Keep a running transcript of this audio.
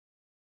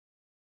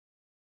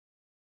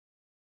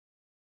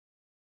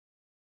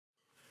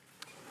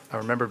I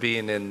remember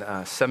being in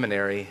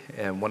seminary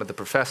and one of the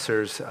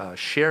professors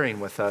sharing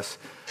with us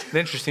an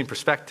interesting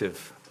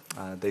perspective.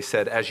 They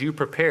said, as you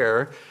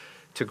prepare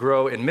to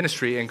grow in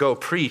ministry and go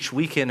preach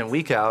week in and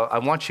week out, I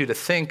want you to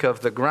think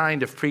of the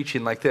grind of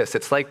preaching like this.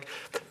 It's like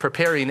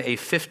preparing a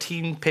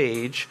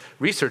 15-page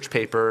research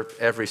paper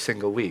every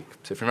single week.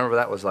 So if you remember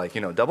what that was like,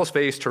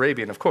 double-spaced,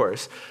 Turabian, of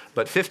course,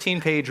 but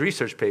 15-page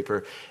research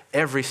paper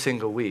every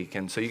single week.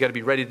 And so you got to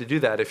be ready to do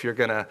that if you're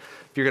gonna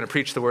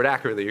preach the word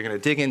accurately. You're gonna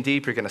dig in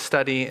deep, you're gonna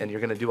study, and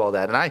you're gonna do all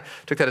that. And I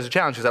took that as a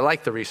challenge because I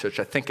like the research.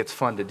 I think it's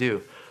fun to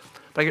do.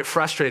 But I get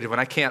frustrated when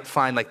I can't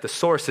find the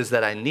sources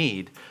that I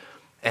need.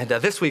 And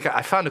this week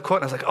I found a quote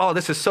and I was like, oh,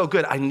 this is so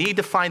good. I need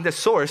to find this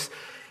source,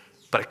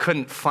 but I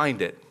couldn't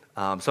find it.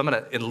 So I'm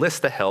gonna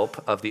enlist the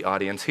help of the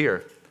audience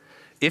here.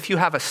 If you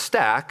have a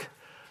stack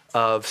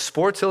of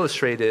Sports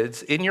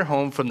Illustrateds in your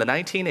home from the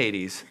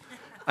 1980s,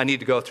 I need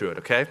to go through it,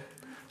 okay?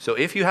 So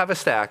if you have a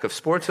stack of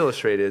Sports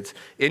Illustrateds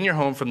in your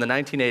home from the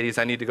 1980s,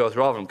 I need to go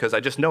through all of them because I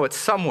just know it's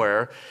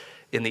somewhere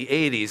in the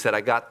 80s that I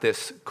got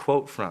this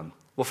quote from.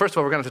 Well, first of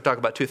all, we're going to have to talk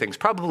about two things.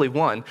 Probably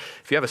one,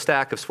 if you have a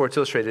stack of Sports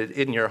Illustrated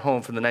in your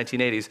home from the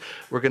 1980s,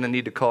 we're going to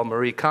need to call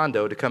Marie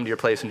Kondo to come to your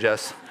place and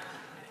just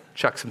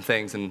chuck some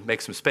things and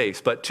make some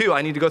space. But two,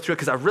 I need to go through it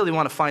because I really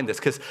want to find this,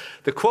 because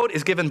the quote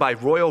is given by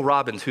Royal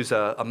Robbins, who's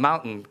a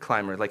mountain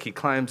climber. He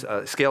climbs,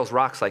 scales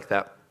rocks like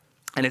that.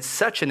 And it's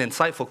such an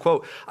insightful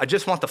quote. I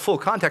just want the full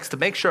context to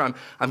make sure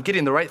I'm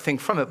getting the right thing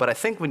from it. But I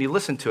think when you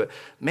listen to it,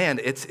 man,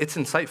 it's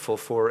insightful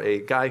for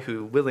a guy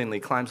who willingly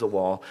climbs a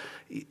wall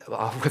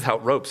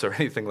without ropes or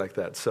anything like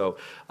that. So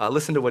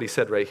listen to what he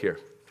said right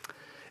here.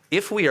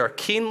 If we are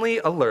keenly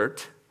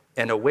alert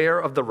and aware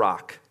of the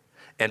rock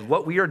and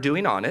what we are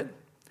doing on it,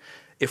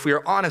 if we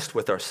are honest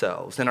with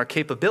ourselves and our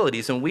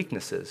capabilities and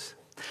weaknesses,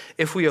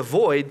 if we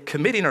avoid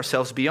committing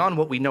ourselves beyond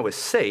what we know is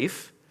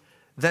safe,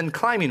 then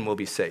climbing will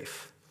be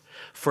safe.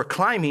 For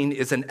climbing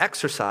is an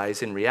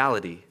exercise in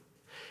reality.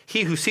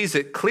 He who sees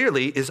it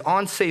clearly is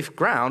on safe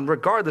ground,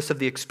 regardless of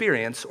the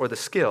experience or the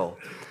skill.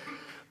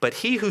 But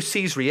he who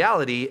sees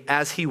reality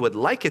as he would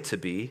like it to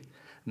be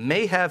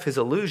may have his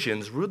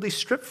illusions rudely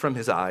stripped from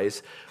his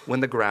eyes when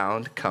the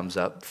ground comes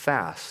up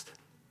fast.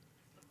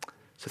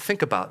 So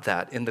think about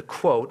that in the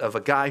quote of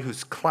a guy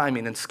who's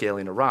climbing and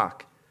scaling a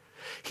rock.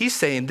 He's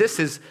saying this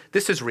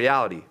is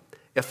reality.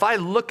 If I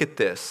look at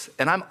this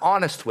and I'm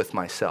honest with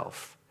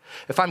myself,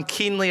 if I'm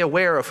keenly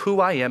aware of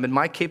who I am and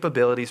my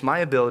capabilities, my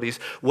abilities,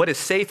 what is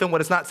safe and what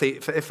is not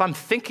safe, if I'm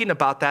thinking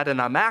about that and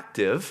I'm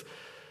active,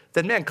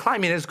 then man,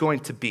 climbing is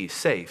going to be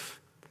safe.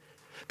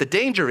 The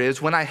danger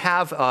is when I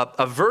have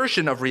a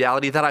version of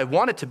reality that I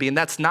want it to be, and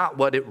that's not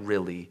what it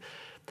really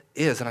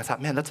is. And I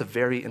thought, man, that's a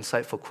very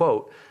insightful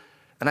quote.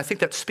 And I think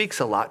that speaks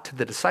a lot to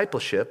the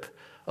discipleship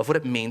of what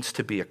it means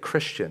to be a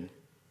Christian.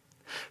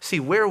 See,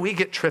 where we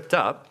get tripped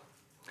up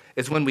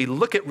is when we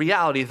look at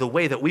reality the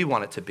way that we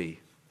want it to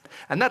be.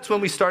 And that's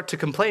when we start to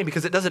complain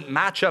because it doesn't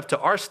match up to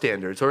our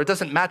standards or it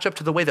doesn't match up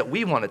to the way that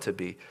we want it to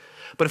be.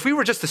 But if we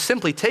were just to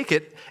simply take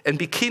it and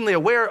be keenly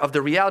aware of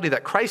the reality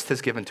that Christ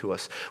has given to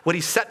us, what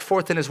he's set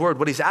forth in his word,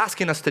 what he's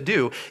asking us to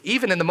do,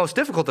 even in the most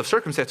difficult of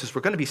circumstances,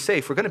 we're going to be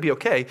safe, we're going to be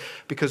okay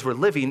because we're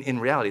living in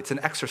reality. It's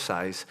an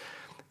exercise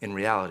in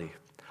reality.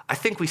 I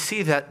think we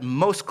see that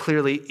most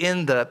clearly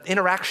in the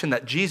interaction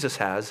that Jesus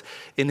has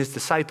in his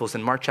disciples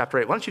in Mark chapter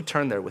 8. Why don't you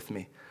turn there with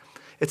me?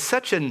 It's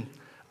such an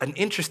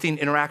interesting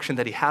interaction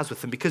that he has with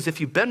them, because if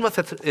you've been with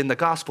us in the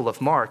Gospel of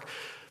Mark,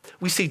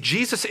 we see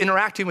Jesus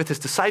interacting with his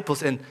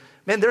disciples, and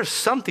man, there's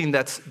something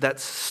that's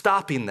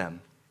stopping them,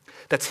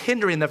 that's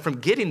hindering them from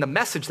getting the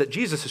message that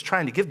Jesus is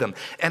trying to give them.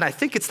 And I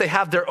think it's they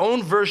have their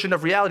own version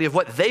of reality of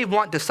what they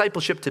want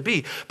discipleship to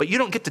be, but you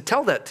don't get to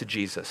tell that to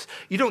Jesus.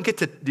 You don't get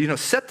to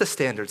set the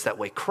standards that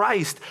way.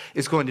 Christ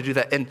is going to do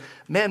that. And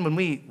man, when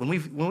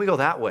we go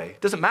that way,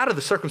 it doesn't matter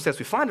the circumstance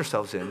we find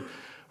ourselves in,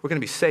 we're going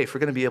to be safe.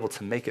 We're going to be able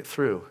to make it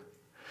through.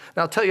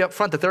 Now, I'll tell you up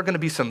front that there are going to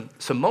be some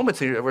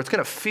moments in here where it's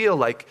going to feel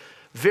like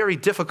very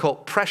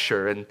difficult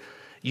pressure. And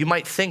you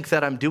might think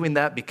that I'm doing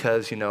that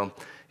because,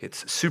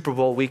 it's Super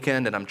Bowl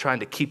weekend and I'm trying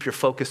to keep your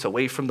focus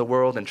away from the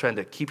world and trying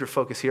to keep your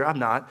focus here. I'm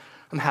not.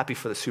 I'm happy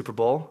for the Super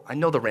Bowl. I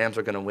know the Rams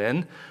are going to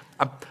win.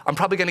 I'm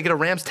probably going to get a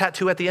Rams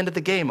tattoo at the end of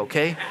the game,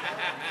 okay?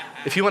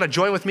 If you want to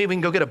join with me, we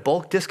can go get a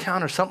bulk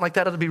discount or something like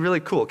that. It'll be really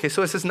cool, okay?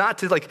 So this is not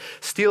to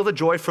steal the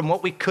joy from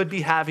what we could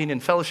be having in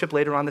fellowship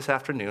later on this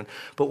afternoon.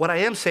 But what I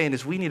am saying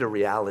is we need a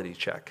reality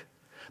check.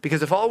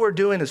 Because if all we're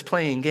doing is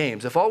playing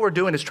games, if all we're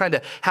doing is trying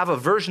to have a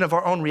version of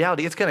our own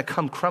reality, it's going to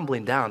come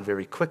crumbling down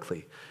very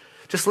quickly.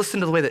 Just listen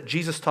to the way that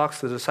Jesus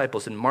talks to the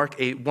disciples in Mark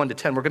 8,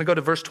 1-10. We're going to go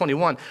to verse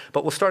 21,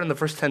 but we'll start in the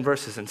first 10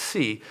 verses and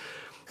see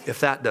if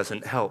that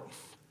doesn't help.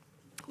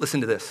 Listen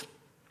to this.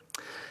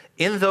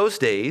 In those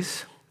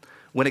days,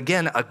 when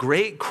again a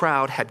great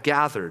crowd had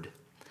gathered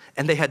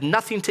and they had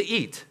nothing to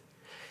eat,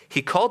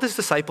 he called his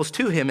disciples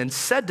to him and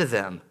said to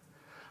them,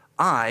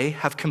 I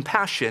have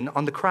compassion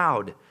on the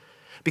crowd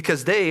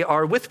because they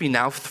are with me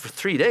now for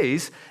 3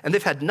 days and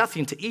they've had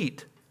nothing to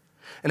eat.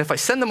 And if I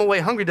send them away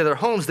hungry to their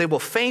homes, they will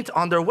faint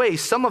on their way.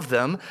 Some of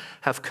them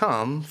have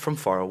come from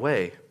far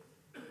away.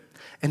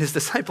 And his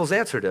disciples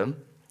answered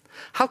him,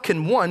 how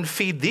can one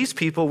feed these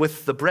people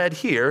with the bread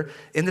here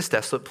in this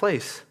desolate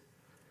place?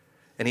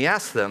 And he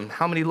asked them,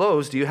 how many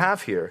loaves do you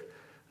have here?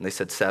 And they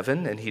said,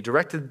 7. And he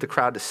directed the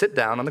crowd to sit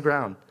down on the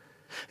ground.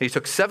 And he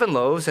took 7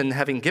 loaves, and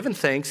having given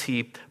thanks,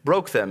 he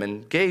broke them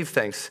and gave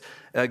them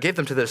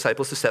to the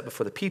disciples to set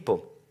before the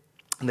people.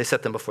 And they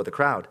set them before the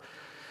crowd.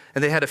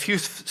 And they had a few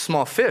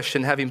small fish,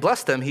 and having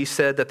blessed them, he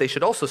said that they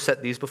should also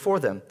set these before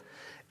them.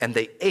 And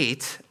they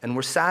ate and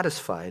were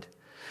satisfied.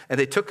 And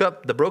they took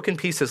up the broken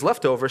pieces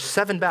left over,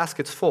 7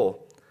 baskets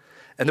full.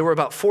 And there were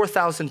about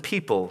 4,000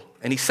 people.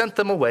 And he sent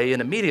them away,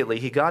 and immediately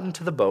he got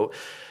into the boat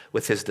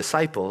with his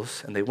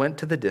disciples, and they went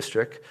to the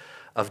district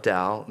of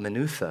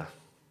Dalmanutha.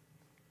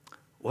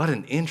 What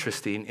an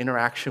interesting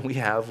interaction we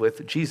have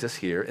with Jesus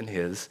here and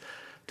his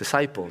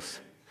disciples.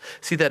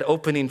 See, that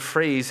opening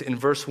phrase in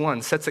verse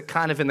 1 sets it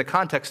kind of in the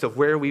context of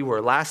where we were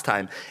last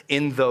time,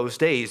 in those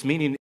days,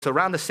 meaning it's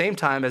around the same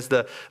time as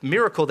the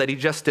miracle that he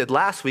just did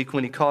last week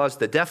when he caused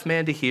the deaf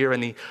man to hear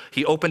and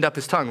he opened up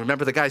his tongue.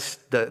 Remember, the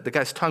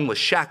guy's tongue was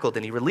shackled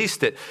and he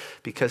released it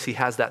because he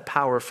has that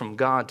power from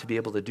God to be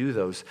able to do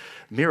those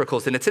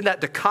miracles. And it's in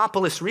that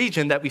Decapolis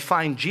region that we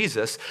find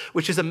Jesus,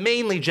 which is a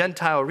mainly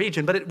Gentile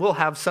region, but it will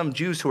have some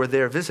Jews who are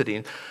there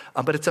visiting,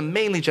 but it's a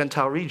mainly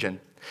Gentile region.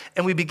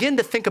 And we begin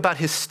to think about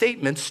his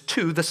statements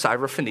to the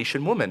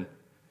Syrophoenician woman.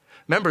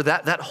 Remember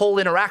that whole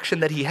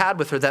interaction that he had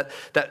with her,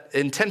 that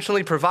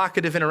intentionally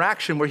provocative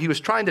interaction where he was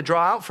trying to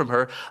draw out from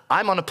her,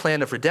 I'm on a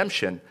plan of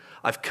redemption.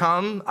 I've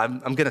come, I'm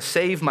going to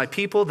save my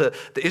people, the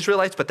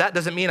Israelites, but that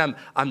doesn't mean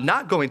I'm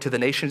not going to the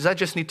nations. I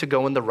just need to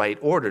go in the right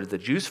order, the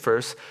Jews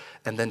first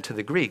and then to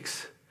the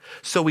Greeks.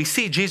 So we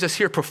see Jesus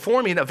here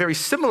performing a very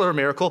similar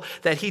miracle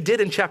that he did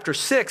in chapter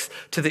 6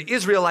 to the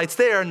Israelites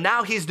there.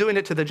 Now he's doing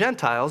it to the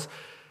Gentiles,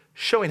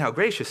 showing how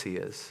gracious he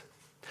is.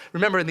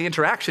 Remember, in the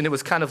interaction, it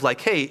was kind of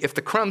like, hey, if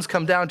the crumbs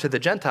come down to the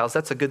Gentiles,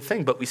 that's a good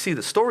thing. But we see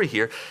the story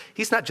here.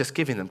 He's not just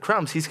giving them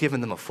crumbs. He's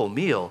giving them a full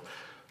meal,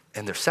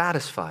 and they're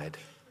satisfied.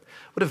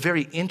 What a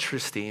very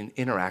interesting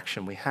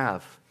interaction we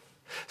have.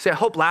 See, I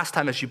hope last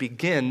time as you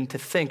begin to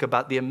think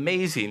about the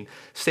amazing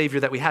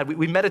Savior that we had,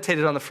 we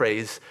meditated on the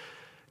phrase,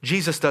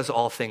 Jesus does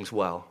all things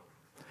well.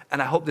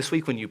 And I hope this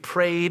week when you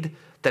prayed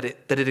that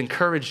it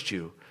encouraged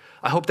you.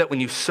 I hope that when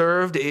you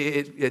served,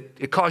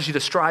 it caused you to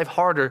strive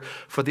harder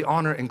for the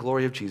honor and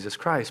glory of Jesus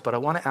Christ. But I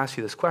want to ask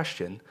you this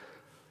question.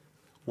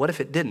 What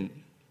if it didn't?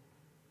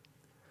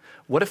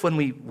 What if when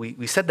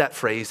we said that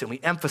phrase and we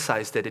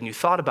emphasized it and you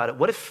thought about it,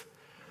 what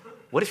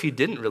if you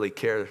didn't really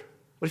care?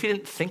 What if you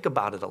didn't think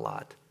about it a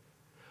lot?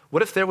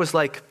 What if there was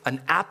like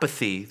an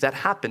apathy that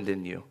happened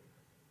in you?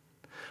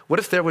 What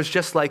if there was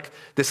just like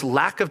this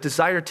lack of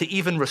desire to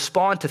even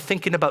respond to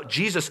thinking about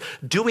Jesus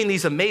doing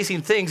these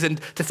amazing things and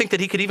to think that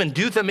he could even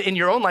do them in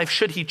your own life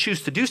should he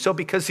choose to do so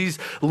because he's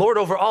Lord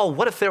over all?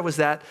 What if there was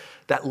that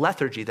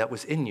lethargy that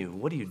was in you?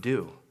 What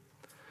do?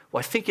 Well,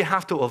 I think you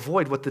have to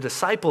avoid what the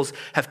disciples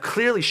have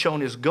clearly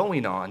shown is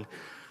going on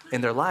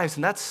in their lives,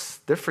 and that's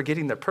they're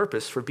forgetting their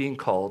purpose for being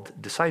called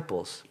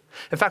disciples.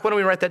 In fact, why don't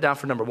we write that down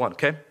for number 1,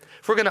 okay?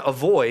 If we're going to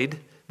avoid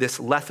this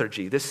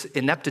lethargy, this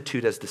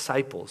ineptitude as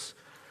disciples,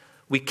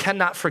 we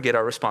cannot forget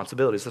our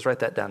responsibilities. Let's write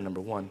that down,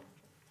 number 1.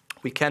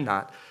 We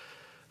cannot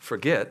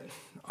forget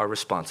our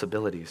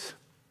responsibilities.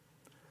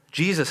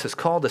 Jesus has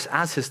called us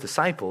as his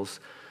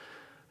disciples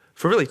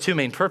for really 2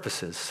 main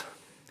purposes.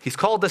 He's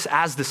called us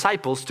as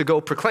disciples to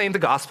go proclaim the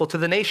gospel to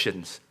the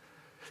nations,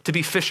 to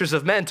be fishers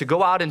of men, to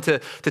go out and to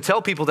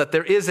tell people that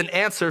there is an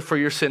answer for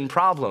your sin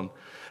problem,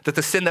 that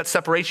the sin that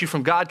separates you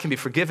from God can be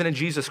forgiven in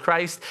Jesus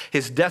Christ.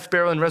 His death,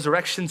 burial, and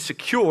resurrection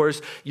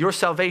secures your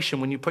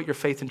salvation when you put your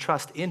faith and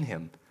trust in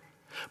him.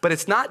 But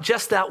it's not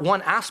just that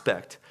one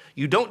aspect.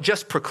 You don't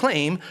just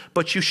proclaim,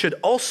 but you should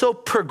also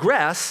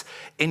progress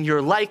in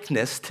your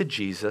likeness to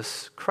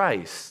Jesus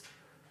Christ.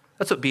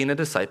 That's what being a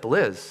disciple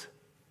is.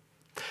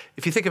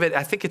 If you think of it,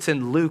 I think it's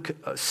in Luke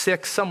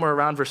 6, somewhere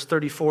around verse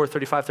 34,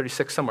 35,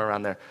 36, somewhere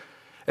around there.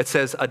 It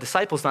says, a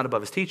disciple's not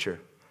above his teacher,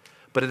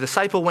 but a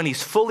disciple, when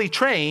he's fully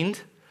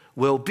trained,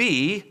 will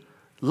be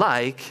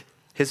like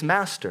his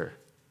master.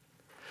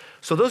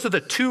 So those are the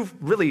 2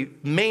 really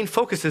main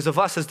focuses of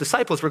us as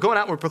disciples. We're going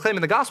out and we're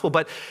proclaiming the gospel,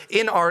 but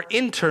in our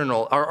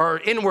internal, our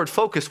inward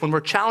focus, when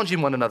we're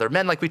challenging one another,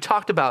 men, like we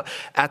talked about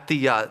at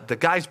the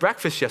guys'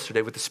 breakfast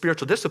yesterday with the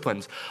spiritual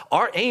disciplines,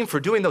 our aim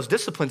for doing those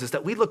disciplines is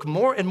that we look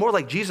more and more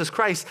like Jesus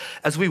Christ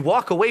as we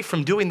walk away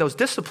from doing those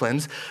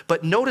disciplines.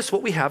 But notice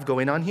what we have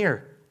going on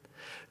here.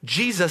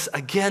 Jesus,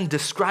 again,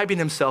 describing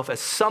himself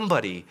as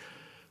somebody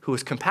who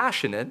is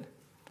compassionate,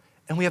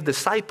 and we have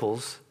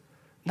disciples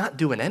not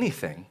doing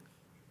anything.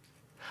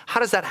 How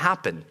does that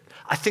happen?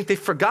 I think they've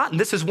forgotten.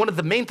 This is one of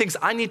the main things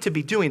I need to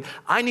be doing.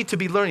 I need to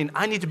be learning.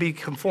 I need to be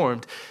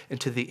conformed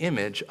into the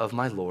image of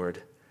my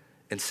Lord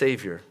and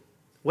Savior.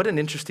 What an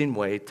interesting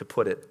way to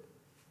put it.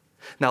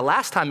 Now,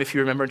 last time, if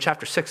you remember in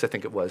chapter 6, I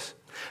think it was,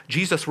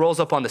 Jesus rolls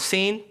up on the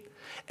scene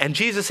And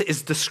Jesus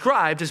is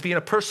described as being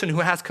a person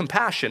who has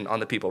compassion on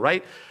the people,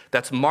 right?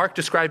 That's Mark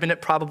describing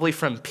it probably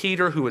from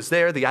Peter, who was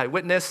there, the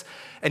eyewitness.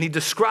 And he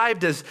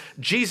described as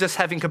Jesus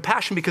having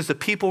compassion because the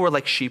people were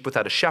like sheep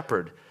without a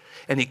shepherd.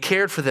 And he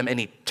cared for them and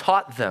he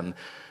taught them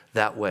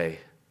that way.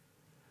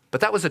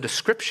 But that was a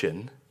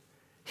description.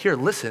 Here,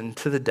 listen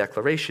to the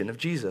declaration of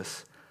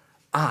Jesus.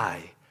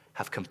 I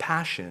have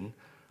compassion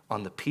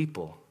on the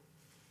people.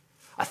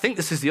 I think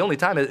this is the only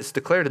time it's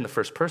declared in the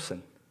first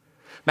person.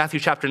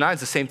 Matthew chapter 9 is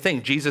the same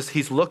thing. Jesus,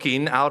 he's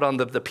looking out on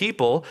the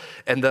people,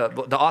 and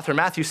the author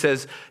Matthew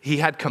says he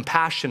had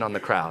compassion on the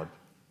crowd,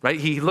 right?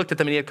 He looked at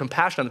them and he had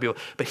compassion on the people.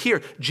 But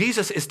here,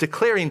 Jesus is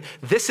declaring,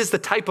 this is the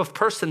type of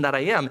person that I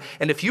am.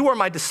 And if you are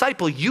my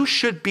disciple, you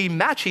should be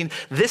matching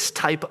this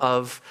type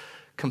of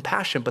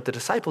compassion. But the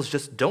disciples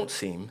just don't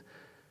seem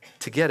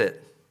to get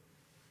it.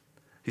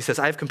 He says,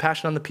 I have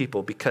compassion on the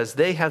people because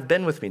they have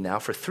been with me now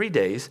for 3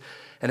 days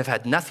and have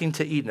had nothing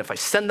to eat. And if I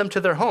send them to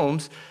their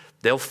homes,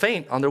 they'll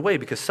faint on their way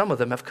because some of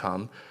them have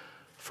come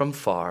from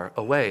far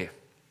away.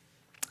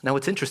 Now,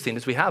 what's interesting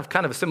is we have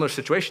kind of a similar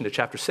situation to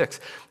chapter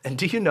 6. And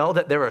do you know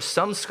that there are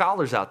some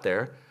scholars out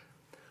there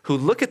who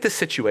look at this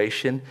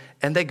situation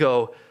and they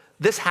go,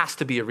 this has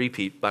to be a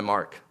repeat by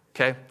Mark,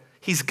 okay?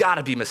 He's got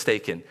to be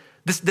mistaken.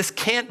 This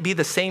can't be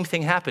the same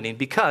thing happening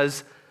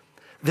because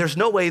there's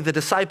no way the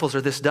disciples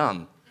are this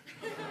dumb,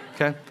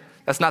 okay?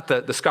 That's not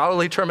the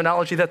scholarly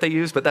terminology that they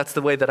use, but that's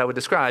the way that I would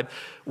describe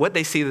what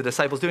they see the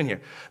disciples doing here.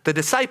 The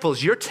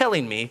disciples, you're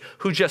telling me,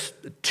 who just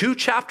 2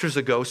 chapters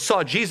ago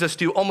saw Jesus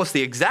do almost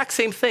the exact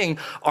same thing,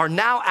 are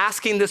now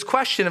asking this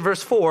question in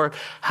verse 4,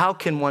 how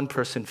can one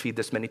person feed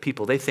this many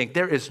people? They think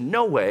there is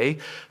no way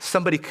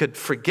somebody could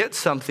forget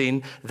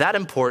something that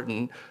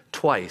important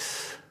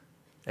twice.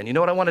 And you know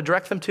what I want to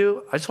direct them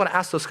to? I just want to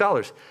ask those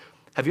scholars,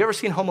 have you ever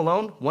seen Home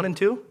Alone 1 and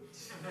 2?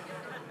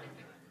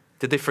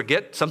 Did they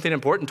forget something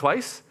important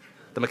twice?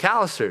 The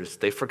McAllisters,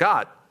 they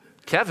forgot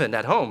Kevin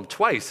at home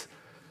twice.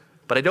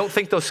 But I don't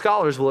think those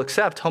scholars will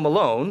accept Home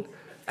Alone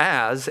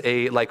as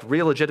a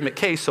real legitimate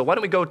case. So why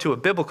don't we go to a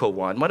biblical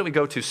one? Why don't we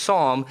go to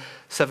Psalm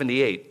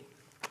 78?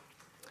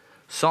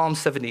 Psalm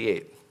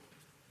 78.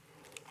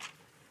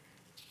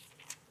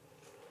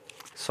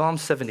 Psalm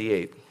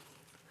 78.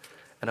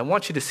 And I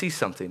want you to see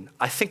something.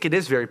 I think it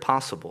is very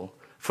possible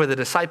for the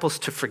disciples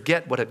to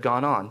forget what had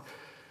gone on,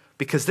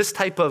 because this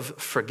type of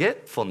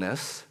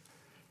forgetfulness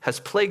has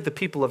plagued the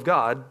people of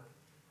God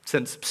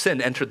since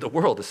sin entered the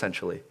world,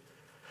 essentially.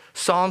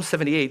 Psalm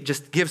 78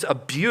 just gives a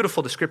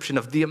beautiful description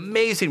of the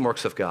amazing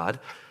works of God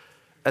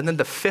and then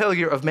the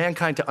failure of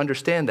mankind to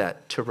understand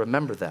that, to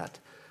remember that.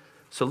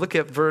 So look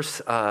at verse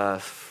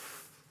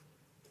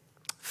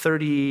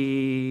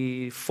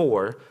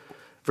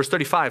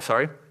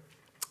 35,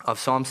 of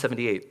Psalm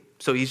 78.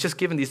 So he's just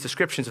given these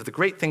descriptions of the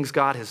great things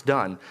God has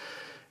done.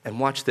 And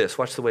watch this.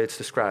 Watch the way it's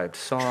described.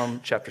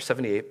 Psalm chapter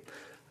 78,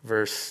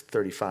 verse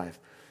 35.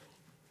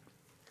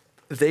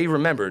 They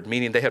remembered,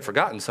 meaning they had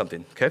forgotten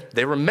something, okay?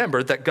 They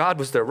remembered that God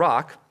was their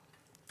rock.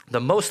 The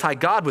Most High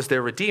God was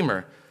their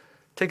Redeemer.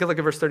 Take a look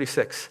at verse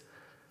 36.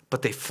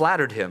 But they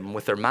flattered him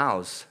with their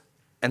mouths,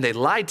 and they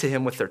lied to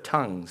him with their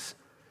tongues.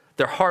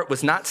 Their heart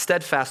was not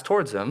steadfast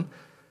towards him,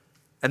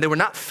 and they were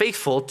not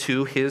faithful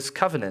to his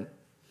covenant.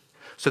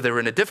 So they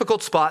were in a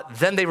difficult spot.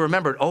 Then they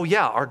remembered, oh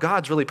yeah, our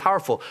God's really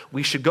powerful.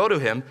 We should go to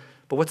him.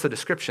 But what's the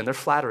description? They're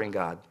flattering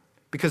God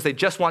because they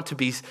just want to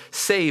be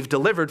saved,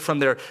 delivered from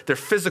their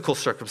physical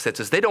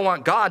circumstances. They don't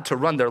want God to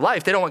run their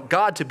life. They don't want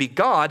God to be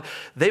God.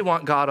 They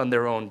want God on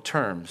their own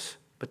terms.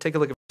 But take a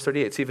look at verse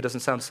 38. See if it doesn't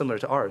sound similar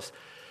to ours.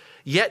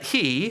 Yet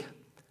he,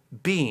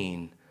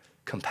 being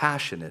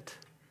compassionate,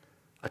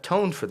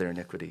 atoned for their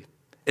iniquity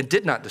and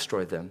did not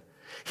destroy them.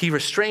 He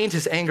restrained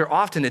his anger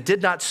often and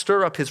did not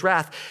stir up his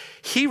wrath.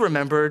 He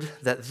remembered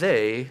that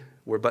they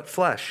were but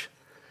flesh,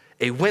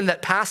 a wind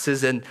that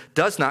passes and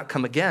does not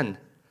come again.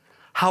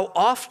 How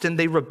often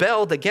they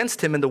rebelled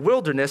against him in the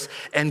wilderness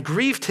and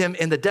grieved him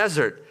in the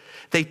desert.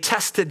 They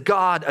tested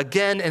God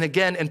again and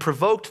again and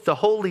provoked the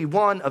Holy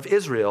One of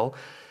Israel.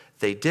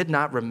 They did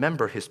not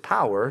remember his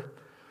power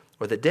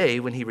or the day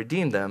when he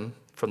redeemed them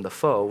from the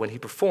foe, when he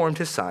performed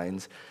his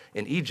signs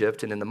in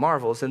Egypt and in the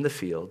marvels in the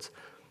fields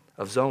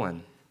of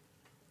Zoan.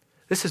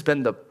 This has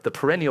been the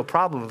perennial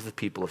problem of the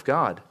people of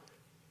God.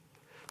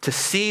 To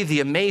see the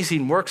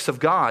amazing works of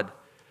God,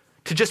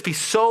 to just be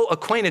so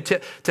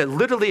acquainted, to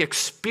literally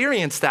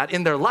experience that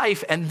in their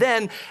life, and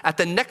then at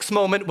the next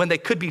moment when they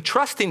could be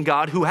trusting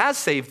God who has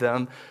saved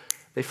them,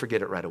 they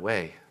forget it right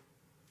away.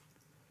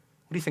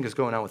 What do you think is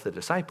going on with the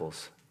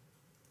disciples?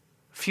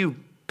 A few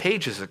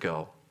pages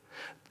ago,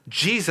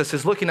 Jesus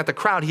is looking at the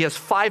crowd. He has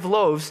 5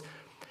 loaves,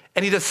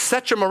 and he does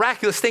such a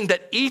miraculous thing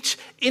that each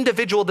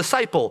individual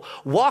disciple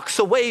walks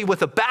away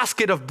with a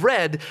basket of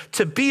bread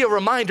to be a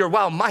reminder,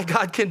 wow, my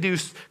God can do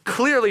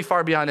clearly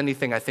far beyond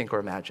anything I think or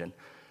imagine.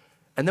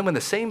 And then when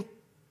the same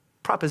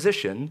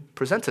proposition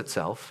presents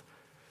itself,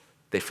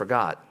 they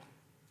forgot.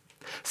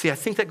 See, I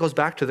think that goes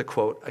back to the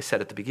quote I said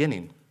at the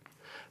beginning.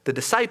 The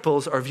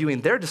disciples are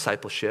viewing their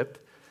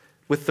discipleship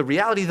with the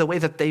reality the way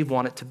that they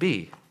want it to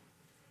be.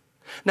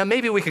 Now,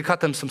 maybe we could cut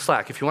them some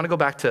slack. If you want to go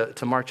back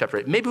to Mark chapter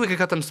 8, maybe we could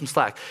cut them some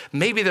slack.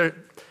 Maybe they're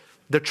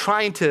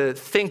trying to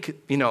think,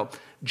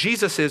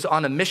 Jesus is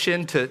on a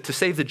mission to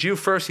save the Jew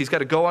first. He's got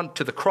to go on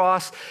to the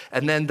cross,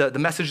 and then the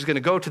message is going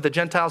to go to the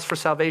Gentiles for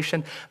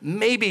salvation.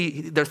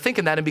 Maybe they're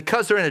thinking that, and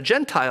because they're in a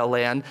Gentile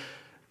land,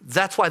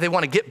 that's why they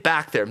want to get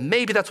back there.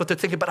 Maybe that's what they're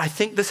thinking, but I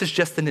think this is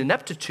just an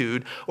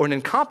ineptitude or an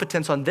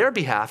incompetence on their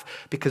behalf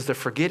because they're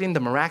forgetting the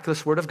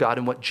miraculous word of God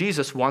and what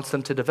Jesus wants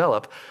them to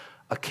develop,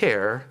 a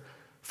care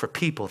for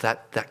people,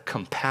 that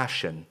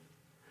compassion.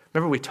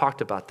 Remember we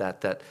talked about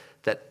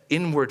that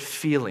inward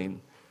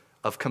feeling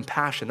of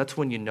compassion. That's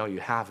when you know you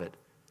have it.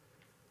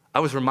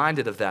 I was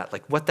reminded of that,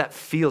 like what that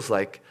feels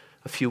like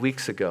a few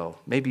weeks ago.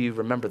 Maybe you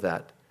remember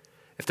that.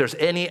 If there's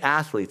any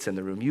athletes in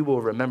the room, you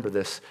will remember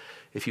this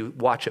if you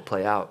watch it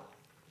play out.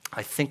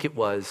 I think it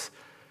was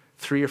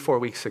 3 or 4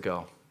 weeks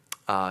ago.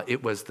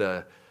 It was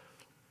the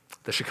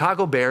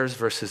Chicago Bears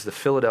versus the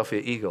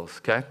Philadelphia Eagles,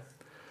 okay?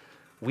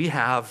 We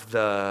have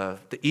the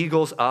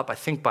Eagles up, I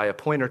think, by a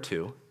point or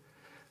two.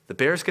 The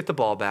Bears get the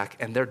ball back,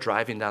 and they're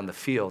driving down the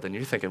field, and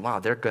you're thinking, wow,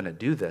 they're going to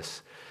do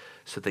this.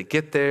 So they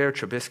get there.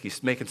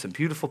 Trubisky's making some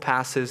beautiful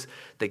passes.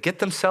 They get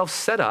themselves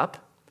set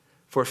up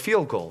for a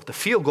field goal. The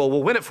field goal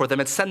will win it for them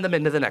and send them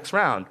into the next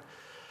round.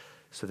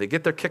 So they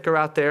get their kicker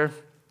out there.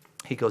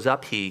 He goes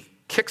up. He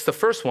kicks the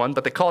first one,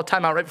 but they call a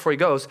timeout right before he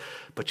goes.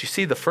 But you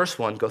see the first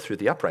one go through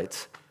the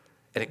uprights,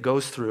 and it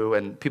goes through,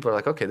 and people are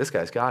like, okay, this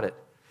guy's got it.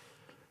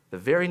 The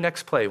very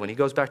next play, when he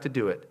goes back to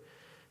do it,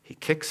 he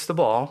kicks the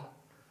ball.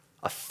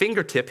 A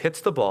fingertip hits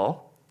the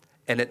ball,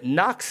 and it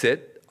knocks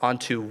it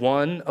onto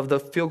one of the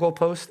field goal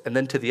posts and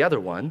then to the other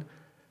one,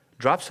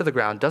 drops to the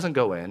ground, doesn't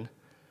go in,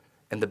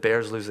 and the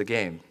Bears lose the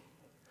game.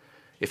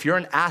 If you're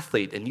an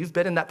athlete and you've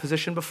been in that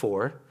position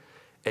before,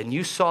 and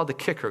you saw the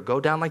kicker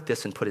go down like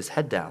this and put his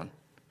head down,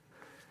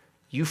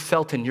 you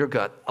felt in your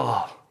gut,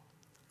 oh,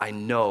 I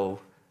know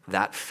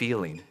that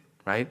feeling,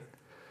 right?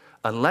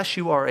 Unless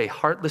you are a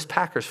heartless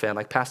Packers fan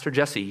like Pastor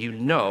Jesse, you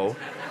know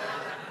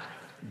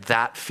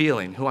that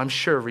feeling, who I'm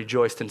sure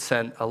rejoiced and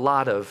sent a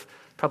lot of,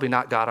 probably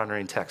not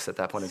God-honoring texts at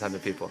that point in time to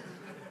people,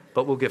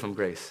 but we'll give them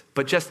grace.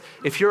 But just,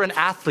 if you're an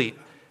athlete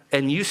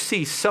and you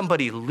see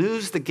somebody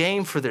lose the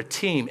game for their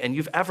team and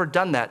you've ever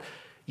done that,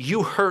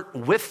 you hurt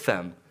with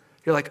them.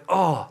 You're like,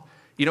 oh,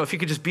 if you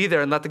could just be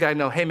there and let the guy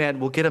know, hey man,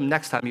 we'll get him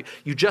next time.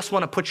 You just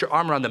want to put your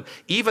arm around them.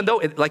 Even though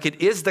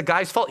it is the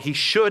guy's fault, he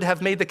should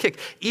have made the kick.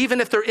 Even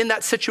if they're in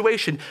that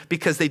situation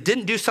because they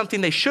didn't do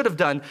something they should have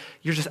done,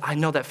 you're just, I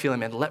know that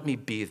feeling, man, let me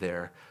be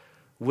there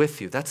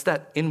with you. That's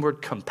that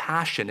inward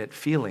compassionate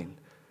feeling.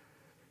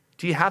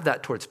 Do you have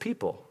that towards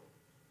people?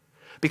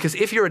 Because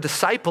if you're a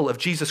disciple of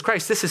Jesus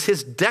Christ, this is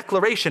his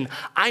declaration.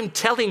 I'm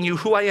telling you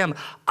who I am.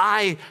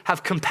 I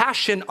have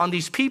compassion on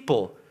these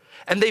people.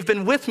 And they've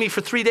been with me for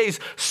 3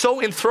 days,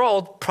 so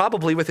enthralled,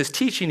 probably with his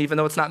teaching, even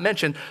though it's not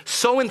mentioned,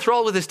 so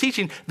enthralled with his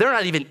teaching, they're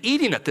not even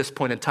eating at this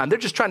point in time. They're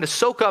just trying to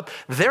soak up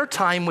their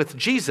time with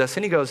Jesus.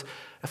 And he goes,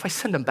 if I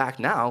send them back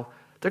now,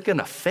 they're going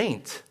to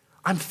faint.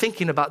 I'm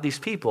thinking about these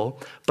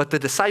people. But the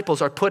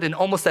disciples are put in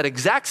almost that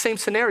exact same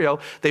scenario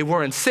they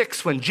were in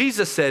 6 when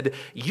Jesus said,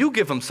 you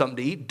give them something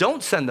to eat,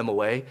 don't send them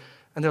away.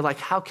 And they're like,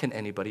 how can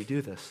anybody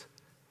do this?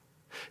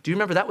 Do you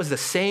remember that was the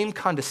same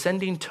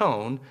condescending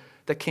tone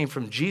that came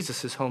from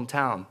Jesus'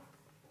 hometown?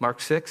 Mark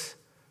 6.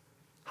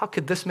 How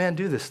could this man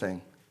do this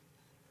thing?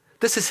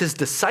 This is his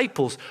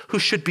disciples who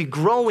should be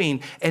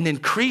growing and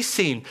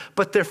increasing,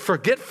 but their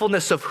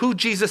forgetfulness of who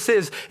Jesus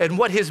is and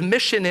what his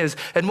mission is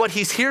and what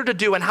he's here to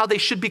do and how they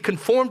should be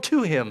conformed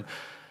to him,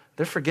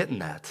 they're forgetting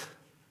that.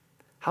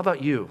 How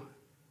about you?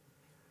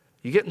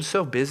 You getting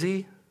so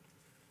busy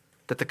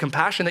that the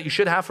compassion that you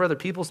should have for other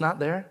people is not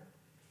there?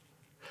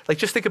 Like,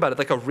 just think about it,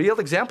 like a real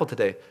example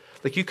today.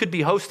 Like, you could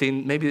be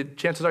hosting, maybe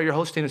chances are you're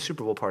hosting a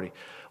Super Bowl party.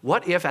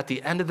 What if at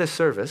the end of this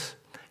service,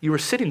 you were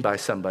sitting by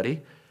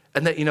somebody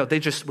and that, they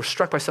just were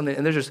struck by something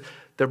and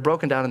they're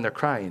broken down and they're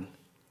crying.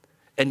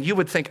 And you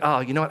would think,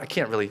 oh, you know what,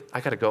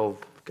 I gotta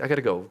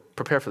go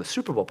prepare for the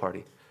Super Bowl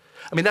party.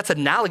 I mean, that's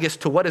analogous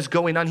to what is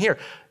going on here.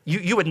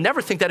 You would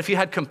never think that if you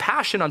had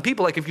compassion on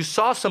people, like if you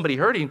saw somebody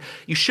hurting,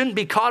 you shouldn't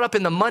be caught up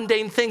in the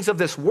mundane things of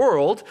this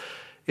world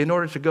in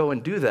order to go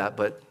and do that.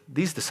 But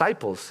these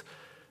disciples,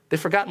 they've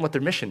forgotten what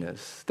their mission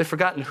is. They've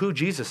forgotten who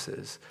Jesus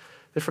is.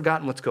 They've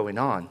forgotten what's going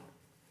on.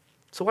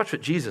 So watch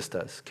what Jesus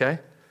does, okay?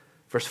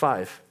 Verse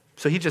 5.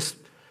 So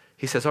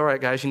he says, all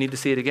right, guys, you need to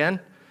see it again.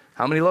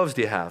 How many loaves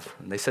do you have?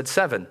 And they said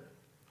 7.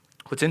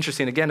 What's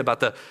interesting, again, about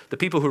the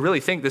people who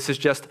really think this is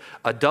just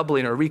a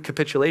doubling or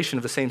recapitulation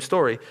of the same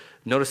story,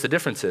 notice the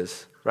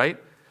differences, right?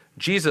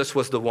 Jesus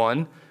was the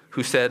one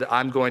who said,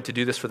 I'm going to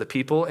do this for the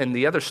people. In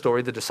the other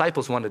story, the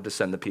disciples wanted to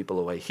send the people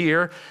away.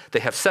 Here,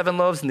 they have 7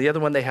 loaves, and the other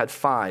one, they had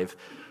 5.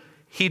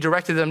 He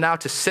directed them now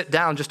to sit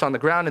down just on the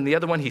ground, and the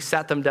other one, he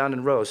sat them down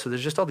and rose. So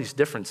there's just all these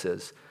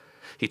differences.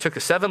 He took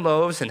the 7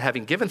 loaves, and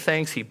having given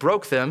thanks, he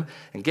broke them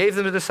and gave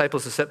them to the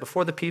disciples to set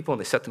before the people,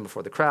 and they set them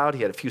before the crowd.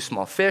 He had a few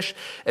small fish,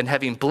 and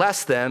having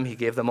blessed them, he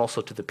gave them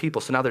also to the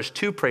people. So now there's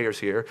 2 prayers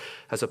here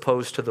as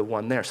opposed to the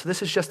one there. So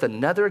this is just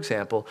another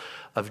example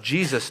of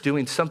Jesus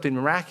doing something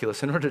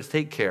miraculous in order to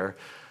take care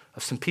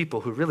of some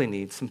people who really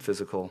need some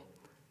physical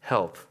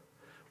help.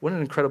 What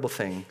an incredible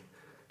thing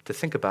to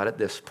think about at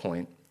this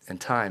point in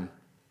time.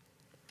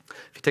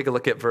 If you take a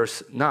look at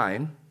verse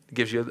 9, it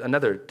gives you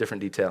another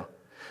different detail.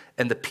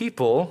 And the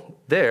people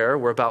there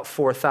were about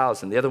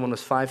 4,000. The other one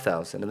was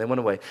 5,000, and they went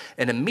away.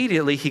 And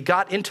immediately he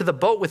got into the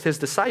boat with his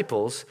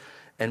disciples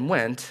and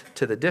went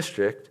to the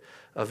district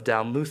of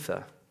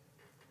Dalmutha.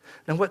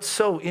 Now, what's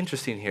so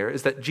interesting here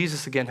is that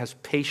Jesus, again, has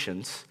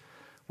patience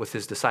with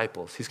his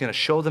disciples. He's going to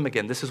show them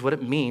again, this is what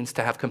it means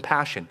to have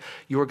compassion.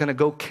 You are going to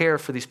go care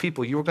for these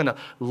people. You are going to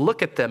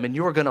look at them, and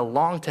you are going to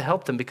long to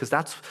help them, because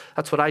that's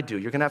what I do.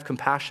 You're going to have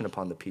compassion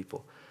upon the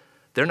people.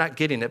 They're not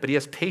getting it, but he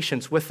has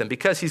patience with them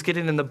because he's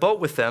getting in the boat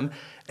with them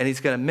and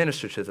he's going to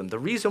minister to them. The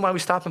reason why we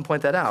stop and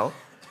point that out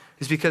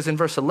is because in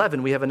verse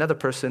 11, we have another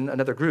person,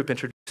 another group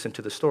introduced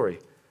into the story.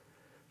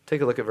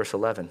 Take a look at verse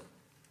 11.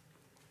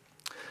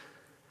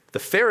 The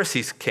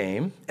Pharisees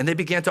came and they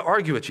began to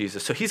argue with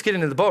Jesus. So he's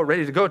getting in the boat,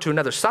 ready to go to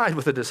another side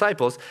with the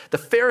disciples. The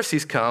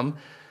Pharisees come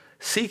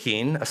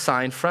seeking a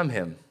sign from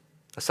him,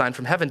 a sign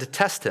from heaven to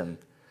test him.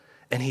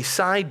 And he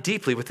sighed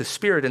deeply with his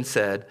spirit and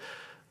said,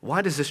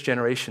 "Why does this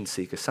generation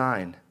seek a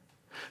sign?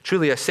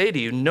 Truly I say to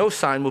you, no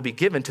sign will be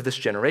given to this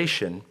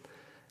generation."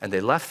 And they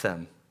left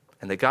them,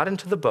 and they got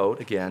into the boat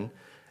again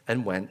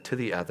and went to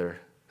the other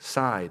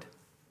side.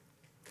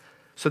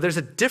 So there's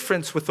a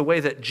difference with the way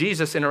that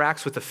Jesus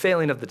interacts with the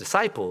failing of the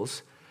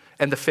disciples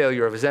and the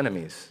failure of his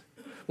enemies.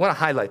 I want to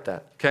highlight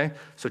that, okay?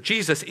 So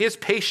Jesus is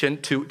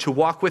patient to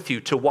walk with you,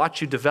 to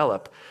watch you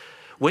develop.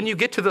 When you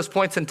get to those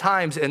points and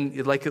times,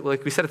 and like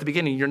we said at the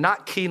beginning, you're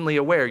not keenly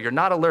aware, you're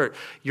not alert,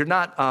 you're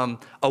not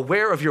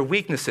aware of your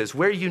weaknesses,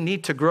 where you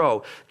need to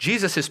grow,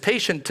 Jesus is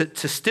patient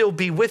to still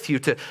be with you,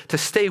 to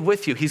stay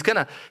with you. He's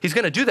gonna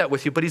do that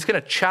with you, but he's gonna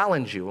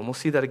challenge you, and we'll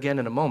see that again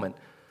in a moment.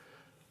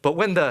 But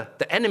when the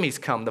enemies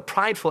come, the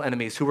prideful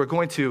enemies who are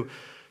going to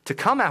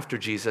come after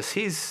Jesus,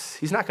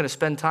 he's not gonna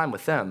spend time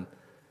with them.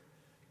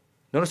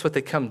 Notice what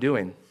they come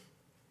doing.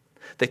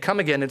 They come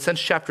again, and since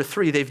chapter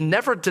 3, they've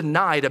never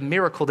denied a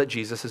miracle that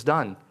Jesus has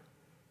done.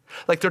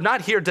 Like, they're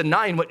not here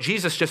denying what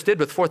Jesus just did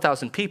with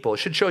 4,000 people. It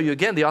should show you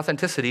again the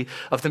authenticity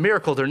of the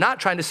miracle. They're not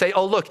trying to say,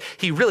 oh, look,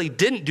 he really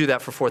didn't do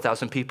that for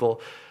 4,000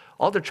 people.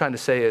 All they're trying to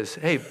say is,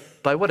 hey,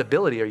 by what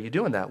ability are you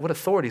doing that? What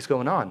authority is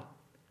going on?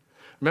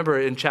 Remember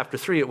in chapter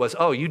 3, it was,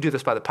 oh, you do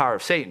this by the power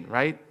of Satan,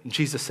 right? And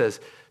Jesus says,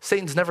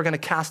 Satan's never going to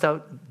cast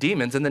out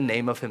demons in the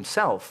name of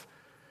himself.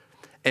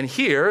 And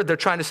here, they're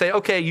trying to say,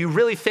 okay, you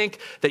really think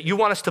that you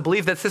want us to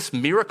believe that this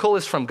miracle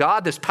is from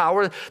God, this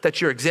power that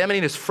you're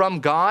examining is from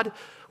God?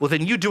 Well,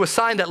 then you do a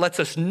sign that lets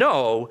us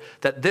know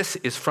that this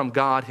is from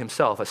God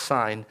himself, a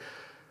sign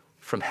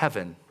from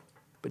heaven.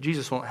 But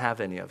Jesus won't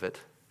have any of it.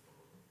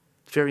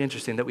 It's very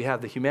interesting that we have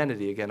the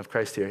humanity again of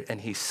Christ here,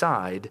 and he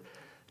sighed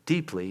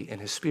deeply in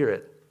his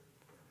spirit.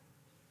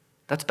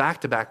 That's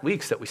back-to-back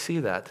weeks that we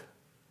see that.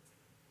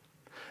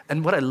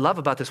 And what I love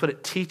about this, what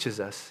it teaches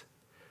us,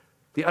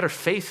 the utter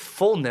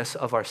faithfulness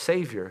of our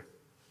Savior.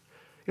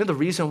 You know the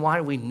reason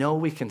why we know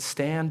we can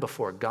stand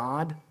before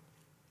God?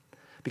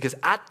 Because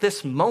at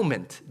this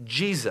moment,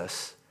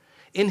 Jesus,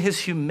 in his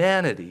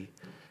humanity,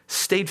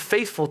 stayed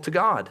faithful to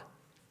God.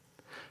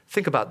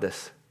 Think about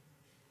this.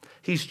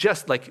 He's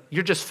just like,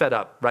 you're just fed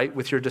up, right,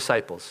 with your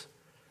disciples.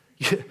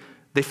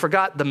 They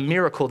forgot the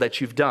miracle that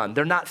you've done.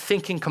 They're not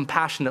thinking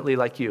compassionately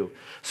like you.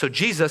 So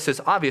Jesus is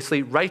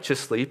obviously,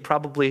 righteously,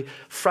 probably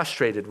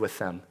frustrated with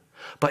them.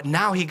 But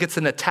now he gets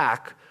an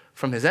attack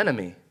from his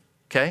enemy,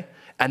 okay?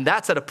 And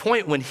that's at a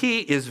point when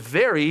he is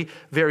very,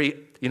 very,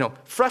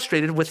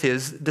 frustrated with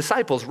his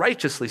disciples,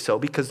 righteously so,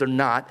 because they're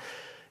not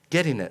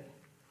getting it.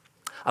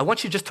 I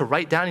want you just to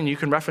write down, and you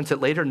can reference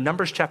it later,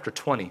 Numbers chapter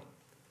 20.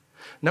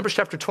 Numbers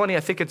chapter 20, I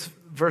think it's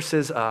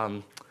verses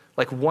 1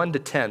 to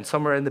 10,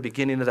 somewhere in the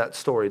beginning of that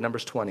story,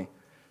 Numbers 20.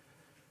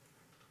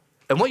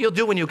 And what you'll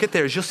do when you get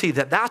there is you'll see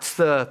that that's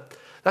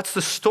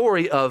the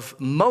story of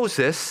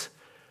Moses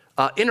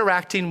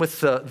interacting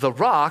with the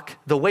rock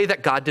the way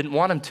that God didn't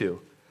want him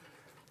to.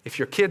 If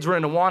your kids were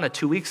in Awana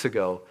 2 weeks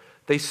ago,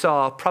 they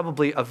saw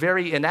probably a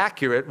very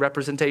inaccurate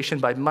representation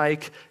by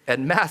Mike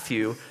and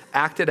Matthew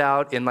acted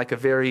out in like a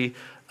very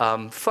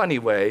funny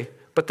way,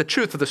 but the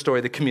truth of the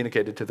story they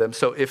communicated to them.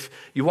 So if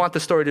you want the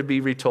story to be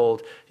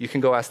retold, you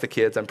can go ask the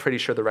kids. I'm pretty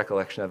sure the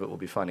recollection of it will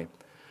be funny.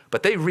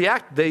 But they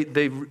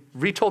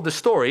retold the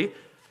story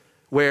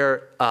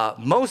where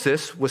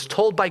Moses was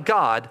told by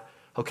God,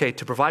 okay,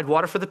 to provide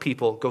water for the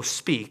people, go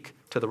speak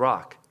to the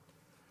rock.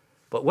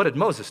 But what did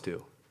Moses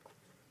do?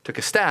 Took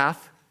a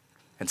staff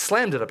and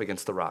slammed it up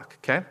against the rock,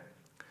 okay?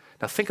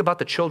 Now think about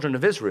the children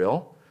of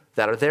Israel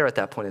that are there at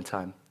that point in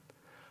time.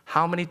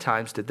 How many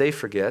times did they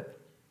forget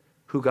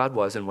who God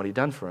was and what he'd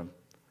done for them?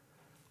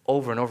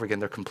 Over and over again,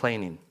 they're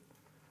complaining.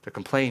 They're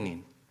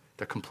complaining.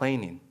 They're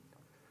complaining.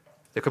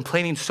 They're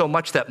complaining so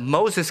much that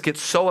Moses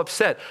gets so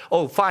upset.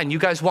 Oh, fine, you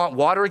guys want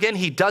water again?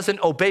 He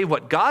doesn't obey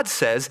what God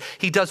says.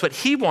 He does what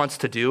he wants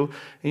to do. And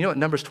you know what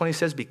Numbers 20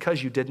 says?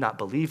 Because you did not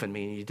believe in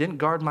me and you didn't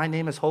guard my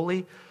name as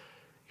holy,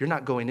 you're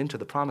not going into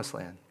the promised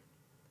land.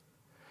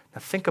 Now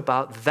think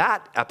about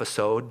that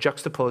episode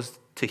juxtaposed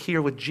to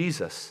here with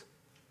Jesus.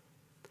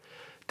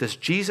 Does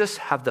Jesus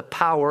have the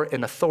power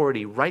and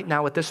authority right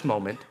now at this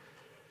moment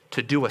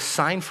to do a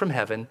sign from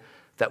heaven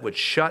that would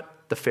shut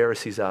the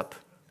Pharisees up?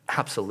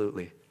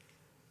 Absolutely.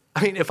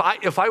 I mean, if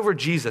I were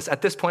Jesus,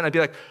 at this point, I'd be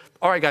like,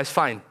 all right, guys,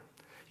 fine.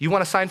 You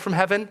want a sign from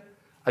heaven?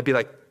 I'd be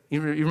like, you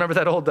remember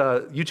that old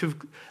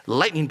YouTube,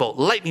 lightning bolt,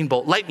 lightning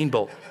bolt, lightning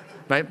bolt,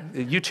 right?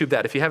 YouTube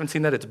that. If you haven't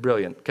seen that, it's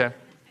brilliant, okay?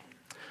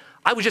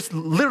 I would just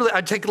literally,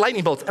 I'd take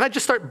lightning bolts and I'd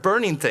just start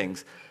burning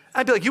things.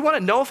 I'd be like, you want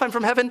to know if I'm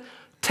from heaven?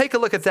 Take a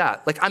look at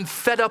that. Like, I'm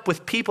fed up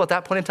with people at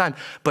that point in time.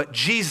 But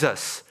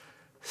Jesus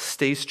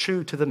stays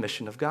true to the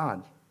mission of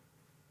God.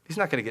 He's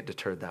not going to get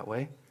deterred that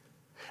way.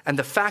 And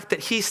the fact that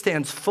he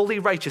stands fully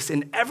righteous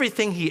in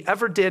everything he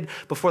ever did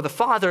before the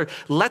Father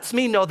lets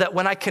me know that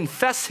when I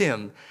confess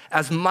him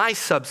as my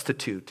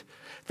substitute,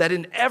 that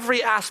in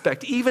every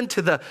aspect, even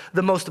to the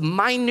most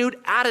minute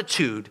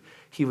attitude,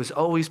 he was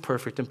always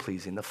perfect and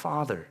pleasing the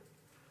Father.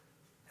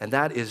 And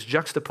that is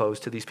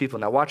juxtaposed to these people.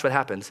 Now watch what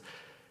happens.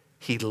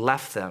 He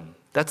left them.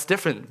 That's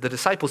different. The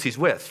disciples he's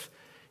with,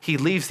 he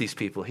leaves these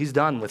people. He's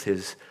done with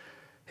his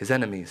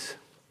enemies.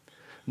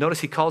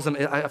 Notice he calls them,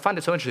 I find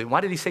it so interesting. Why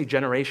did he say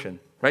generation,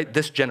 right?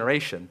 This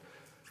generation.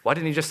 Why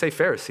didn't he just say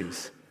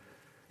Pharisees?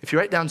 If you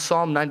write down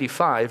Psalm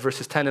 95,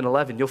 verses 10 and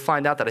 11, you'll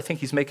find out that I think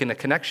he's making a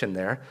connection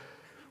there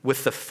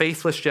with the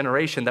faithless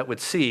generation that would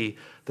see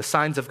the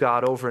signs of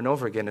God over and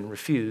over again and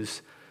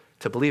refuse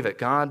to believe it.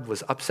 God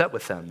was upset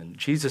with them, and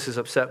Jesus is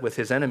upset with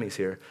his enemies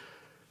here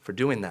for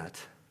doing that.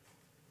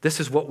 This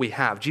is what we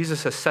have.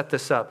 Jesus has set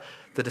this up.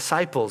 The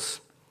disciples,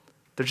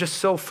 they're just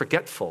so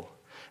forgetful.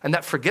 And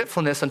that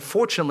forgetfulness,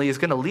 unfortunately, is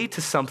going to lead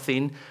to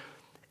something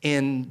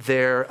in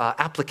their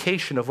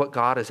application of what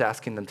God is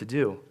asking them to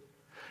do.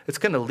 It's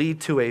going to lead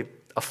to a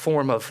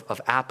form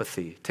of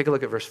apathy. Take a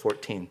look at verse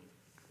 14.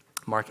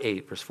 Mark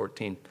 8, verse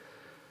 14. It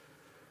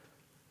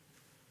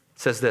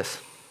says this.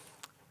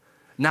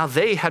 Now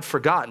they had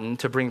forgotten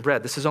to bring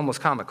bread. This is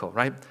almost comical,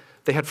 right?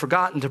 They had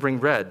forgotten to bring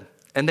bread,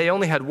 and they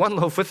only had one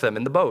loaf with them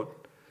in the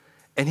boat.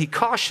 And he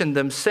cautioned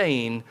them,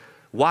 saying,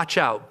 watch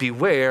out,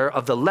 beware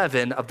of the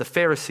leaven of the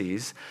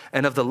Pharisees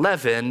and of the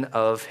leaven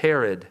of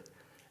Herod.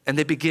 And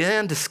they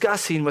began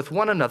discussing with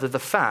one another the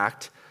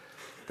fact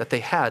that they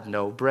had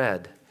no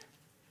bread.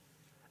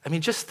 I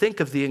mean, just think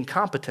of the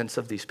incompetence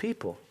of these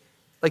people.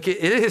 Like,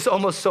 it is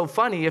almost so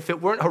funny if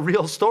it weren't a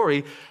real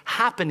story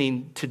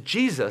happening to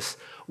Jesus,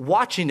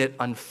 watching it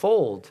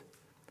unfold.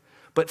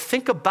 But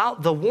think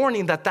about the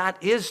warning that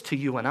is to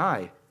you and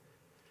I.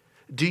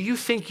 Do you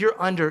think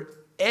you're under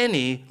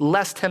any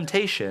less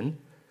temptation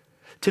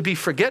to be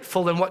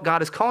forgetful in what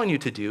God is calling you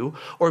to do,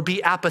 or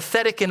be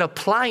apathetic in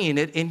applying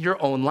it in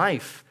your own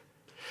life?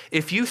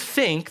 If you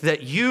think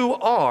that you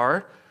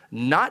are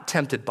not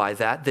tempted by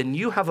that, then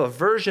you have a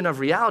version of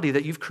reality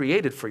that you've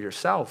created for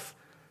yourself.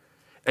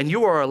 And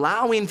you are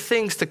allowing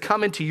things to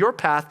come into your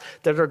path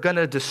that are going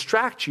to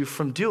distract you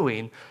from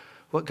doing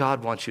what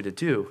God wants you to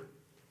do.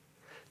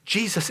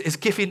 Jesus is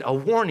giving a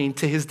warning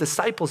to his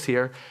disciples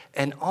here,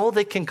 and all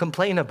they can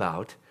complain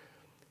about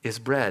is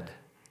bread.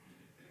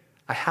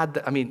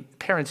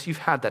 Parents, you've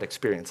had that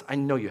experience. I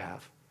know you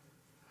have.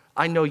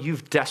 I know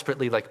you've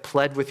desperately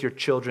pled with your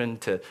children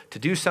to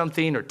do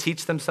something or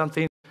teach them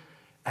something,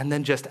 and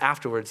then just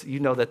afterwards, you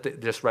know that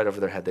just right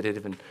over their head, they didn't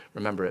even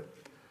remember it.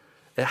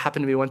 It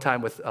happened to me one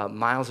time with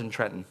Miles and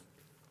Trenton.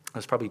 It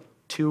was probably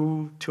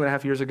two and a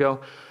half years ago.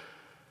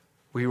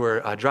 We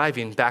were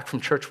driving back from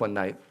church one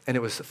night, and it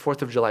was the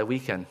 4th of July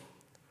weekend.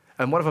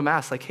 And one of them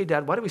asked, hey,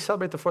 Dad, why do we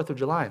celebrate the 4th of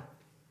July?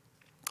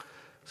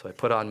 So I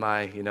put on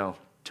my,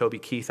 Toby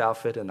Keith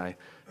outfit, and I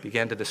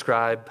began to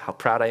describe how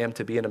proud I am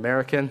to be an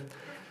American.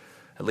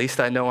 At least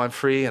I know I'm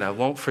free, and I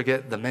won't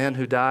forget the man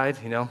who died,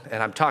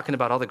 And I'm talking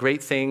about all the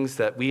great things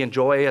that we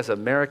enjoy as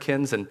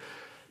Americans, and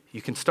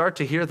you can start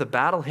to hear the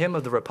battle hymn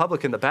of the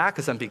Republic in the back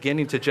as I'm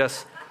beginning to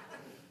just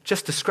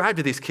describe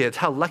to these kids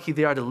how lucky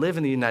they are to live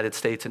in the United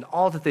States and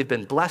all that they've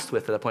been blessed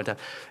with at that point in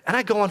time. And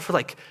I go on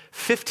for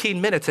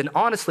 15 minutes, and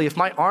honestly, if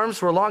my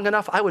arms were long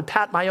enough, I would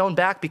pat my own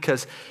back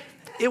because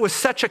it was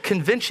such a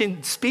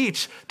convincing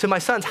speech to my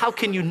sons. How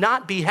can you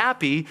not be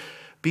happy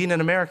being an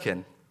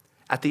American?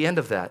 At the end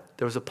of that,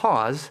 there was a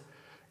pause,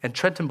 and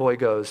Trenton boy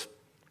goes,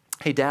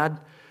 hey, Dad,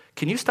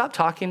 can you stop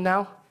talking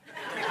now?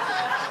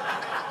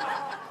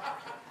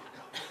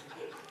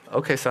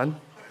 Okay, son.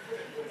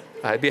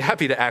 I'd be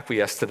happy to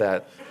acquiesce to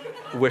that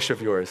wish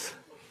of yours.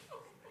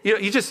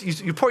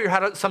 You pour your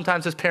heart out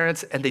sometimes as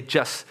parents, and they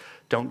just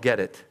don't get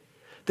it.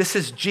 This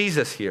is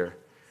Jesus here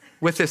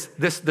with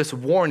this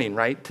warning,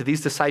 right, to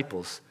these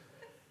disciples,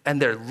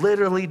 and they're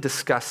literally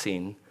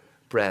discussing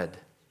bread.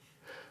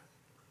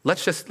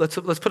 Let's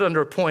put it under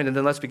a point, and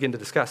then let's begin to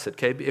discuss it,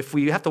 okay? If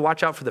we have to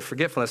watch out for the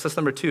forgetfulness, that's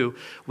number 2.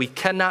 We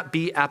cannot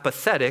be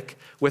apathetic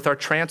with our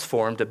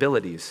transformed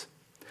abilities.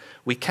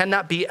 We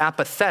cannot be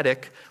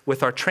apathetic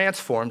with our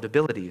transformed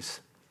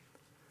abilities.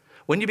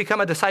 When you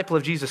become a disciple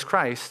of Jesus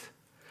Christ,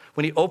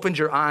 when he opens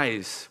your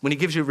eyes, when he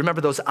gives you,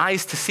 remember, those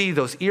eyes to see,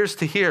 those ears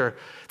to hear,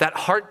 that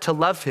heart to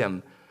love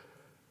him,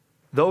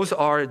 those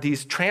are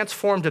these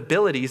transformed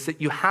abilities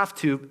that you have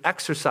to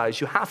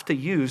exercise, you have to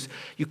use.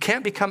 You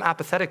can't become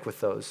apathetic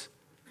with those.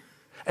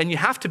 And you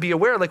have to be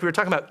aware, like we were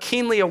talking about,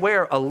 keenly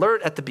aware,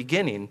 alert at the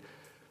beginning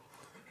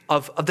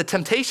of the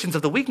temptations,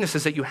 of the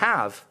weaknesses that you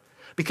have.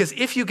 Because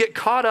if you get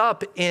caught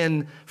up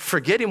in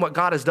forgetting what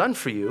God has done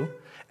for you,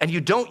 and you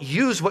don't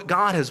use what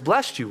God has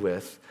blessed you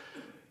with,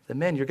 then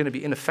man, you're going to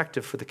be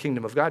ineffective for the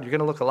kingdom of God. You're going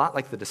to look a lot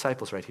like the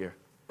disciples right here.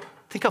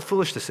 Think how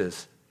foolish this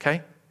is,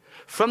 okay?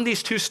 From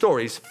these two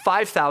stories,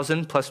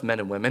 5,000 plus men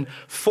and women,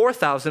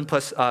 4,000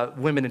 plus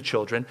women and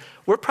children,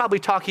 we're probably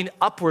talking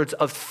upwards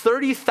of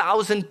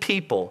 30,000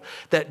 people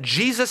that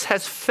Jesus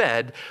has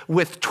fed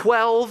with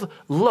 12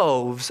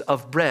 loaves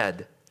of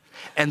bread.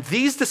 And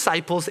these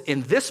disciples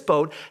in this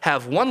boat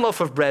have one loaf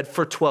of bread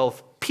for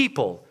 12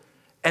 people.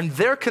 And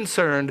they're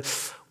concerned,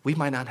 we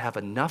might not have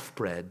enough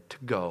bread to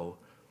go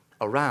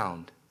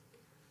around.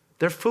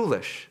 They're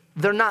foolish.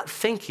 They're not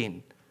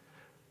thinking.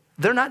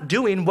 They're not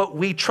doing what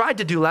we tried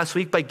to do last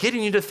week by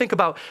getting you to think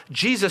about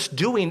Jesus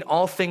doing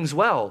all things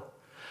well.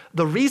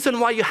 The reason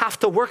why you have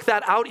to work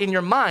that out in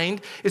your mind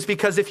is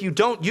because if you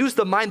don't use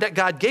the mind that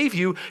God gave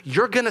you,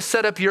 you're going to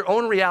set up your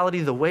own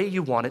reality the way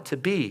you want it to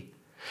be.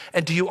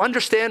 And do you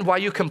understand why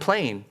you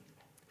complain?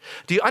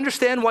 Do you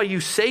understand why you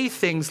say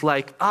things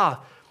like,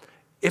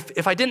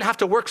 if I didn't have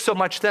to work so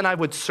much, then I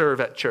would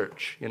serve at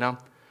church, you know?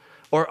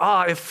 Or,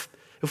 if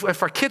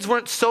our kids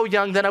weren't so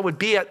young, then I would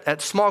be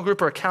at small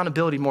group or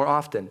accountability more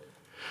often.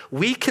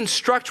 We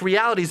construct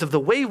realities of the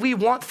way we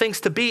want things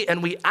to be,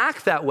 and we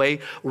act that way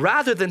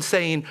rather than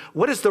saying,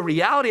 what is the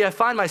reality I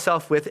find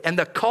myself with and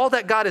the call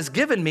that God has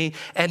given me,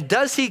 and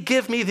does he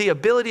give me the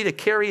ability to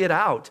carry it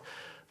out?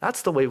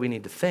 That's the way we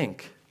need to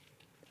think.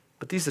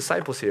 But these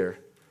disciples here,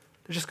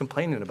 they're just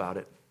complaining about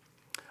it.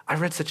 I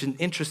read such an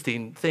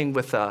interesting thing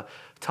with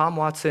Tom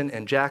Watson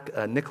and Jack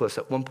Nicklaus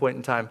at one point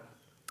in time.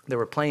 They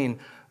were playing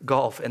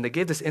golf, and they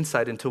gave this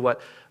insight into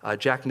what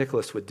Jack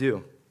Nicklaus would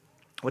do.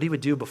 What he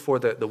would do before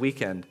the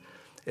weekend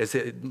is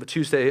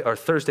Tuesday or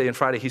Thursday and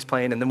Friday he's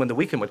playing, and then when the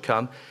weekend would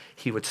come,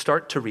 he would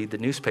start to read the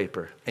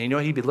newspaper. And you know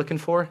what he'd be looking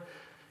for?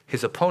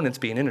 His opponents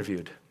being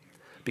interviewed,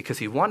 because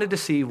he wanted to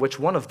see which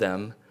one of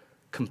them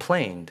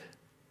complained.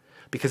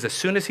 Because as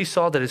soon as he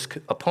saw that his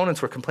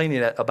opponents were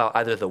complaining about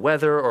either the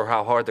weather or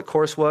how hard the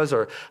course was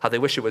or how they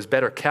wish it was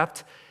better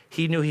kept,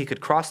 he knew he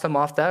could cross them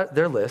off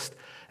their list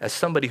as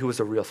somebody who was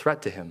a real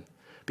threat to him,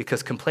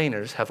 because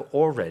complainers have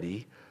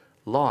already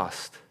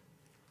lost.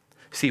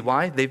 See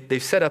why?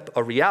 They've set up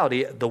a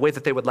reality the way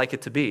that they would like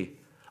it to be.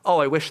 Oh,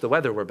 I wish the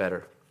weather were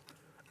better.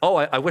 Oh,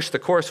 I wish the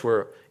course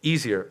were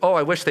easier. Oh,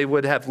 I wish they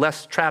would have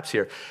less traps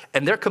here.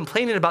 And they're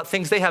complaining about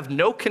things they have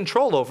no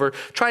control over,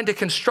 trying to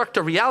construct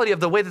a reality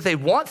of the way that they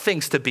want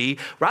things to be,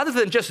 rather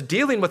than just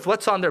dealing with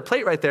what's on their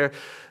plate right there.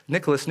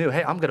 Nicholas knew,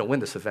 hey, I'm going to win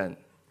this event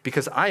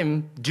because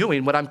I'm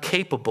doing what I'm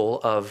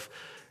capable of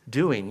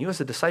doing. You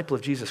as a disciple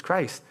of Jesus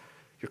Christ,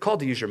 you're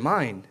called to use your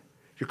mind.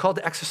 You're called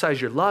to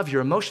exercise your love,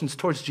 your emotions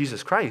towards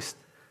Jesus Christ.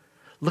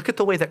 Look at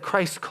the way that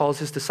Christ calls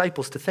his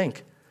disciples to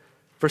think.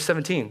 Verse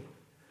 17,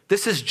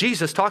 this is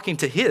Jesus talking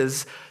to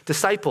his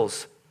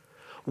disciples.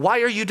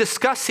 Why are you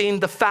discussing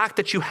the fact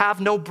that you have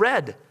no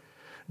bread?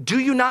 Do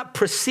you not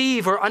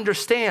perceive or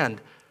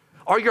understand?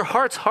 Are your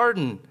hearts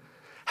hardened?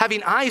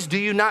 Having eyes, do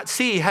you not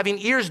see? Having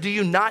ears, do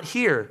you not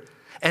hear?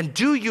 And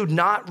do you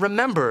not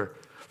remember?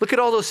 Look at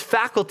all those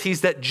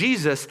faculties that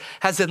Jesus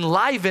has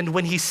enlivened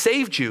when he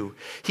saved you.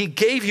 He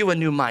gave you a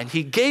new mind.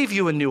 He gave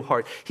you a new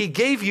heart. He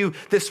gave you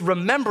this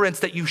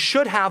remembrance that you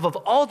should have of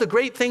all the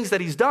great things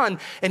that he's done.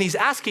 And he's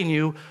asking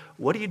you,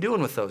 what are you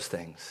doing with those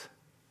things?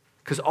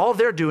 Because all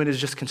they're doing is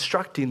just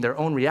constructing their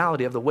own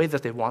reality of the way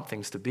that they want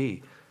things to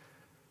be.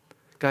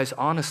 Guys,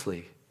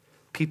 honestly,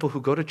 people who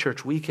go to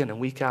church week in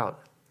and week out,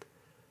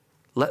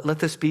 let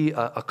this be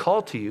a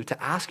call to you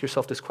to ask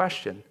yourself this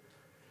question.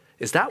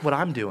 Is that what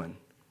I'm doing?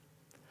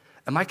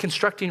 Am I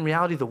constructing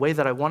reality the way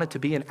that I want it to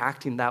be and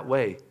acting that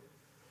way?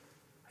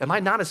 Am I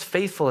not as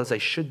faithful as I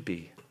should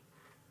be?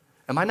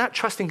 Am I not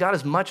trusting God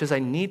as much as I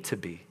need to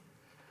be?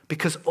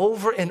 Because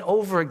over and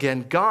over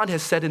again, God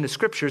has said in the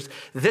scriptures,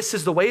 this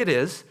is the way it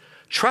is,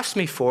 trust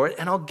me for it,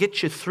 and I'll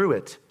get you through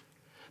it.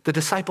 The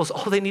disciples,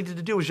 all they needed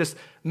to do was just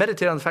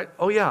meditate on the fact,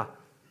 oh yeah,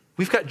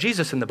 we've got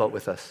Jesus in the boat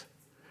with us.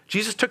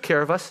 Jesus took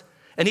care of us,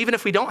 and even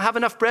if we don't have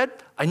enough bread,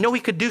 I know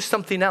he could do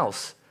something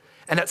else.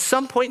 And at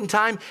some point in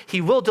time,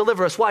 he will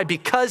deliver us. Why?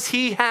 Because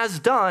he has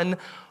done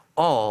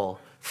all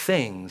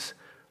things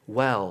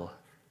well.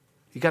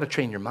 You got to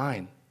train your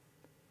mind.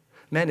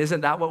 Man,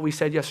 isn't that what we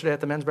said yesterday at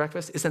the men's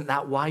breakfast? Isn't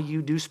that why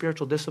you do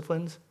spiritual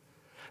disciplines?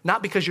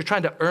 Not because you're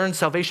trying to earn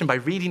salvation by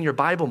reading your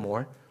Bible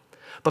more,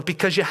 but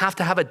because you have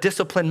to have a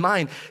disciplined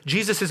mind.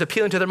 Jesus is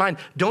appealing to their mind.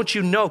 Don't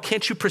you know?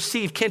 Can't you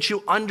perceive? Can't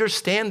you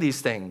understand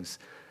these things?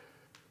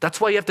 That's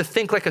why you have to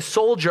think like a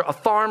soldier, a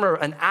farmer,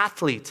 an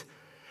athlete.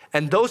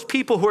 And those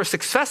people who are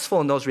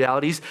successful in those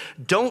realities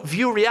don't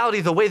view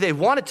reality the way they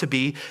want it to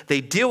be.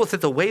 They deal with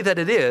it the way that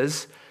it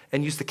is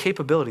and use the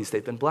capabilities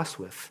they've been blessed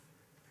with.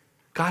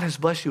 God has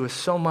blessed you with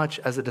so much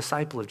as a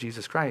disciple of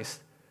Jesus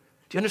Christ.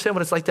 Do you understand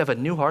what it's like to have a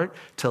new heart,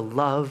 to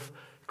love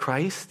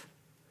Christ?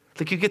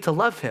 Like you get to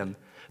love him,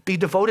 be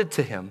devoted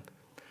to him,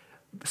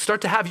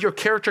 start to have your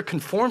character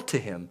conform to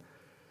him,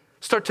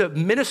 start to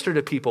minister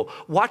to people,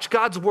 watch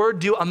God's word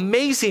do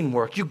amazing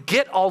work. You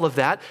get all of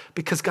that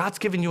because God's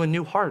given you a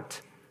new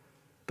heart.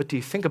 But do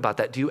you think about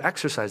that? Do you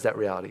exercise that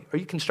reality? Are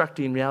you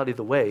constructing reality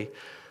the way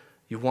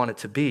you want it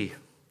to be?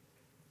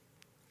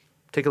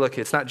 Take a look.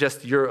 It's not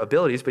just your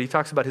abilities, but he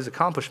talks about his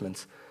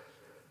accomplishments.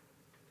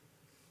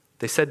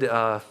 He said,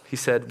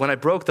 when I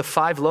broke the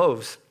 5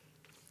 loaves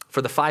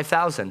for the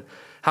 5,000,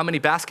 how many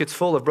baskets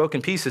full of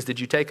broken pieces did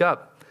you take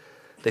up?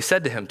 They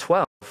said to him,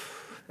 12.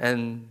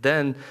 And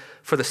then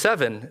for the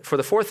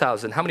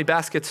 4,000, how many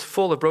baskets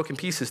full of broken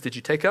pieces did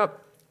you take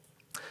up?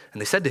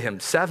 And they said to him,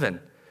 7.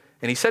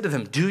 And he said to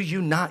them, do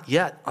you not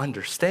yet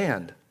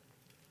understand?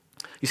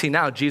 You see,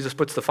 now Jesus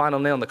puts the final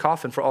nail in the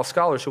coffin for all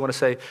scholars who want to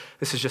say,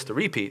 this is just a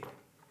repeat.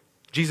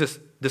 Jesus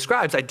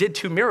describes, I did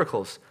 2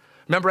 miracles.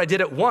 Remember, I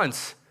did it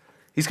once.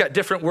 He's got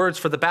different words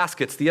for the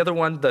baskets. The other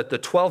one, the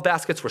 12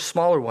 baskets were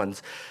smaller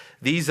ones.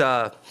 These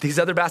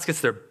other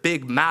baskets, they're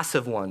big,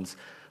 massive ones.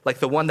 Like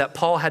the one that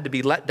Paul had to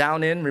be let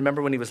down in.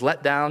 Remember when he was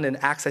let down in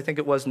Acts, I think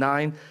it was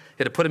 9? He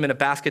had to put him in a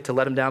basket to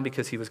let him down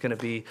because he was going to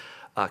be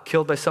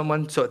killed by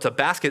someone. So it's a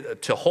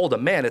basket to hold a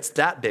man. It's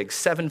that big,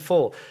 7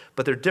 full.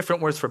 But they're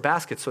different words for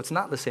baskets, so it's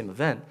not the same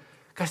event.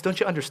 Guys, don't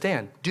you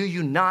understand? Do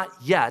you not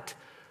yet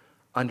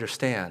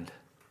understand?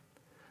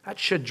 That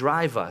should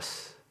drive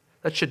us.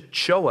 That should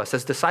show us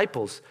as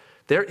disciples.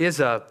 There is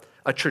a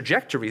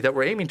trajectory that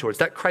we're aiming towards,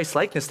 that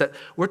Christ-likeness that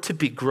we're to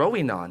be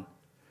growing on.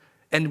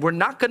 And we're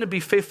not going to be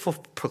faithful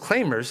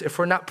proclaimers if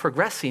we're not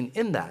progressing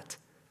in that.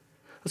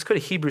 Let's go to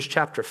Hebrews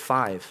chapter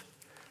 5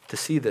 to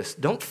see this.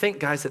 Don't think,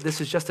 guys, that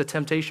this is just a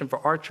temptation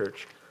for our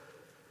church.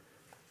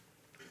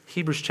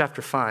 Hebrews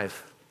chapter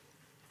 5.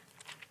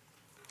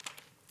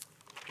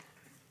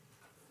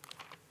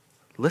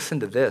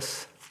 Listen to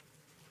this.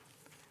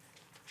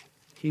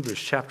 Hebrews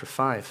chapter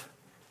 5.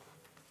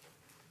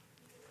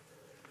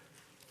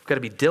 We've got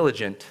to be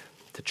diligent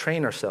to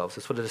train ourselves.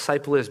 That's what a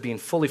disciple is, being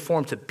fully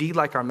formed to be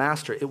like our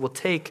master. It will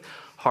take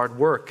hard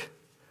work.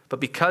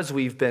 But because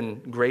we've been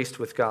graced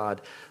with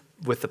God,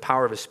 with the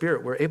power of his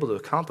Spirit, we're able to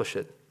accomplish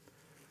it.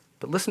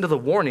 But listen to the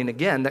warning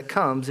again that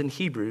comes in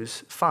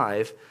Hebrews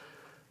 5,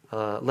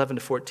 11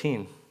 to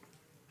 14.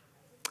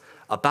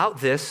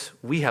 About this,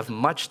 we have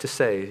much to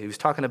say. He was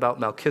talking about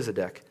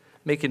Melchizedek,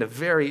 making a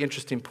very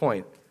interesting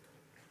point.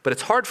 But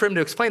it's hard for him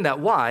to explain that.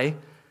 Why?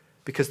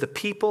 Because the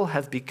people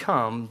have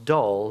become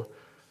dull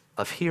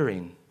of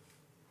hearing.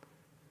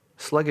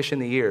 Sluggish in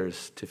the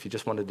ears, if you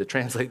just wanted to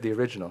translate the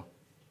original.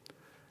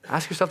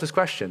 Ask yourself this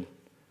question.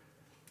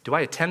 Do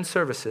I attend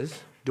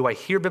services? Do I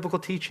hear biblical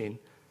teaching?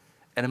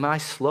 And am I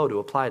slow to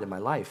apply it in my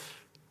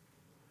life?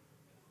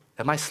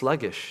 Am I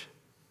sluggish?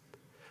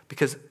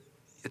 Because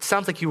it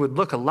sounds like you would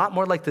look a lot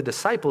more like the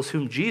disciples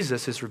whom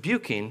Jesus is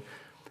rebuking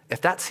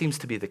if that seems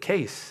to be the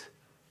case.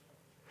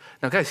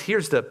 Now, guys,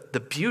 here's the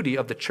beauty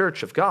of the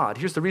church of God.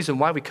 Here's the reason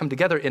why we come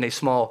together in a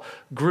small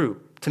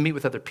group to meet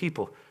with other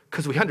people,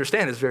 because we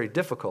understand it's very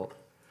difficult.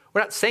 We're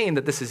not saying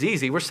that this is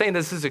easy. We're saying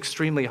this is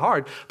extremely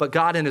hard, but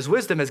God in his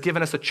wisdom has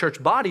given us a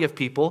church body of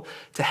people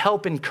to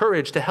help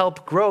encourage, to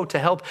help grow, to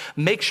help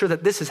make sure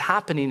that this is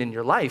happening in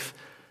your life.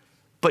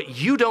 But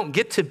you don't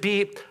get to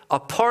be a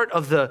part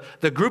of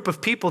the group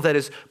of people that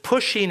is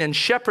pushing and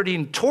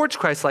shepherding towards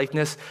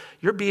Christ-likeness.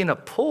 You're being a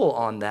pull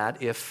on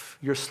that if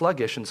you're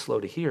sluggish and slow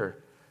to hear.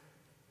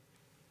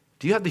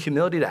 Do you have the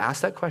humility to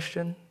ask that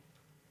question?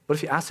 What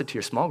if you asked it to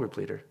your small group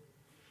leader?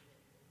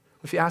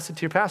 What if you asked it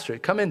to your pastor?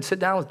 Come in, sit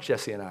down with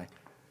Jesse and I.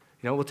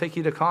 We'll take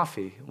you to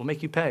coffee. We'll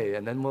make you pay,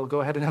 and then we'll go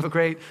ahead and have a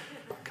great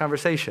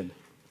conversation.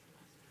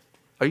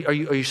 Are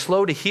you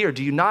slow to hear?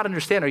 Do you not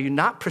understand? Are you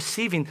not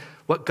perceiving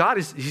what God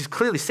is? He's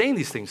clearly saying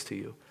these things to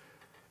you.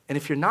 And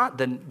if you're not,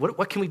 then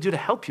what can we do to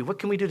help you? What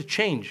can we do to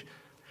change?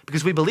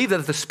 Because we believe that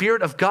if the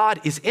Spirit of God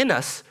is in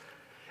us,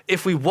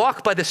 if we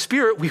walk by the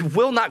Spirit, we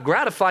will not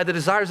gratify the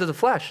desires of the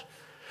flesh.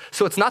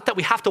 So it's not that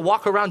we have to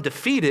walk around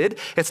defeated.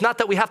 It's not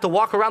that we have to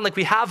walk around like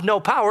we have no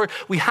power.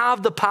 We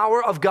have the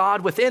power of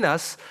God within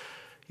us.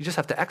 You just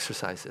have to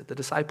exercise it. The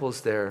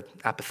disciples, they're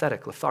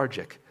apathetic,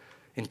 lethargic,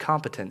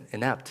 incompetent,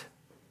 inept.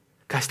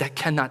 Guys, that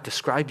cannot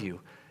describe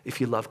you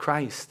if you love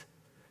Christ.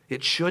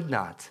 It should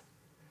not.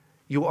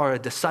 You are a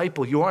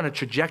disciple. You are on a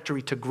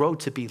trajectory to grow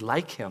to be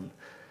like him.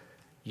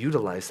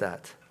 Utilize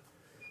that.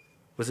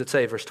 What does it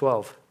say, verse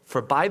 12?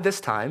 For by this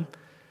time,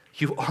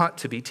 you ought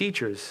to be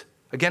teachers.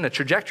 Again, a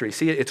trajectory.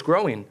 See, it's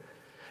growing.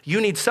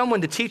 You need someone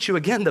to teach you,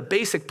 again, the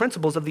basic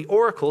principles of the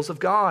oracles of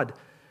God.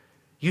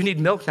 You need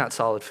milk, not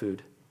solid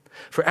food.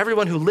 For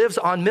everyone who lives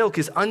on milk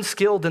is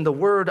unskilled in the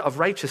word of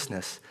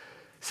righteousness,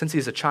 since he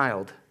is a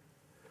child.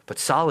 But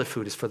solid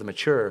food is for the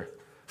mature,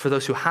 for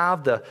those who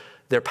have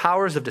their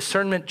powers of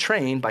discernment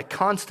trained by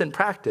constant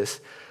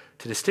practice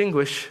to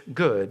distinguish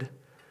good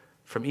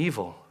from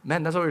evil.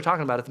 Men, that's what we were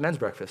talking about at the men's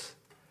breakfast.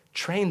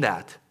 Train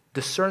that,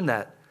 discern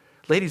that.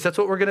 Ladies, that's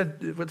what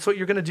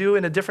you're gonna do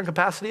in a different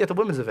capacity at the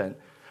women's event.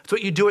 It's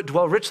what you do at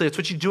Dwell Richly. It's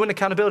what you do in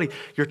accountability.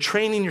 You're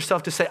training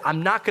yourself to say,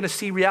 I'm not gonna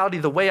see reality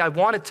the way I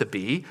want it to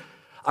be.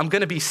 I'm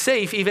gonna be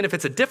safe even if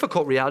it's a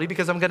difficult reality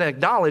because I'm gonna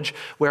acknowledge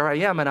where I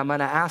am and I'm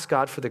gonna ask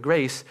God for the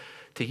grace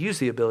to use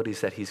the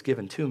abilities that he's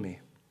given to me.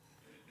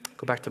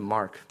 Go back to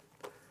Mark.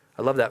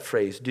 I love that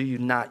phrase, do you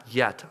not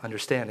yet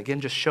understand?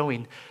 Again, just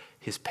showing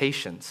his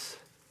patience.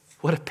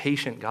 What a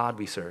patient God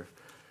we serve.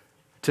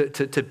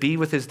 To be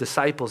with his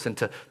disciples and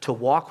to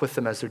walk with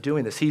them as they're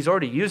doing this. He's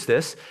already used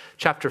this.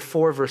 Chapter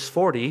 4, verse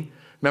 40.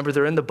 Remember,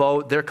 they're in the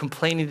boat. They're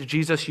complaining to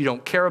Jesus. You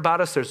don't care about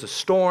us. There's a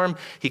storm.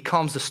 He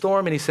calms the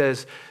storm and he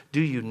says,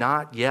 do you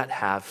not yet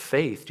have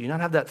faith? Do you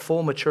not have that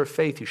full, mature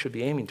faith you should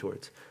be aiming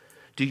towards?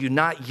 Do you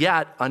not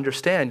yet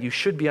understand? You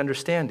should be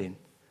understanding.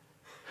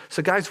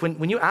 So guys,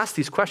 when you ask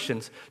these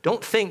questions,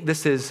 don't think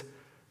this is,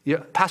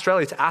 Pastor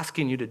Elliott's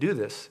asking you to do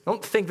this.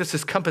 Don't think this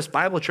is Compass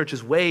Bible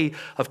Church's way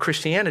of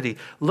Christianity.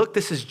 Look,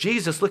 this is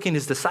Jesus looking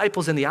his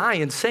disciples in the eye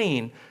and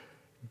saying,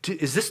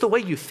 is this the way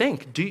you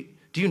think? Do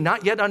you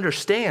not yet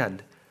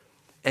understand?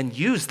 And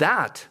use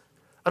that.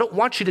 I don't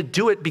want you to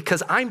do it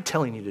because I'm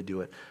telling you to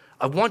do it.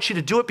 I want you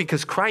to do it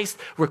because Christ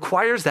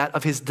requires that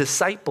of his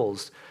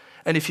disciples.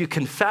 And if you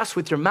confess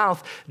with your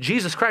mouth,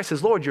 Jesus Christ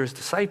is Lord, you're his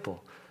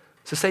disciple.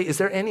 So say, is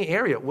there any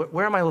area,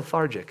 where am I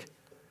lethargic?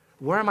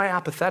 Where am I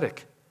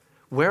apathetic?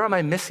 Where am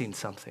I missing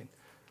something?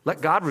 Let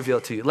God reveal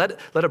it to you. Let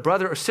a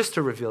brother or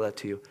sister reveal that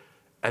to you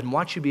and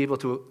watch you be able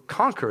to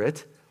conquer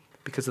it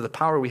because of the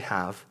power we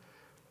have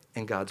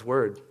in God's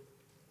word.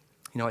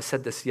 You know, I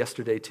said this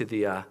yesterday to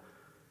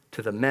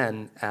the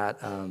men at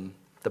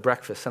the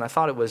breakfast, and I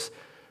thought it was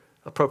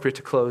appropriate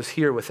to close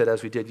here with it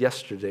as we did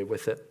yesterday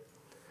with it.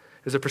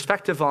 There's a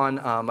perspective on,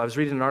 I was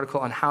reading an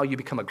article on how you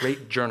become a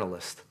great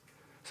journalist.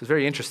 So I was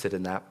very interested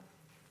in that.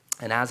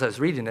 And as I was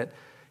reading it,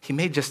 he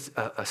made just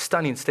a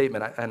stunning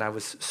statement, and I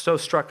was so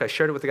struck. I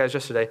shared it with the guys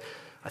yesterday.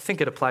 I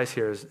think it applies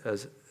here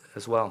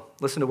as well.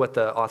 Listen to what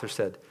the author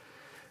said.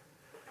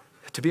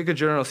 To be a good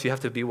journalist, you have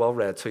to be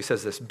well-read. So he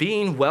says this,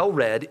 being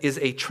well-read is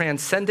a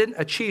transcendent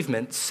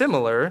achievement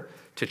similar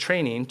to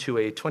training to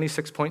a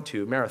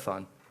 26.2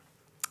 marathon,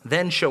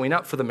 then showing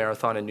up for the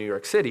marathon in New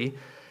York City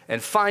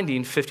and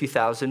finding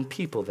 50,000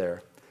 people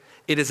there.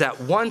 It is at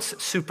once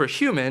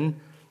superhuman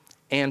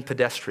and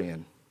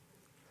pedestrian.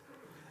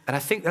 And I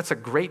think that's a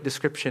great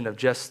description of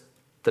just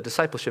the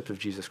discipleship of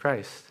Jesus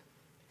Christ.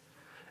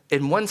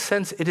 In one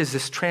sense, it is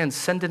this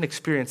transcendent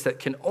experience that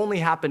can only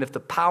happen if the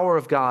power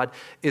of God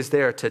is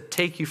there to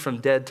take you from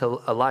dead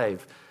to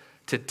alive,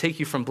 to take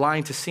you from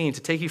blind to seeing,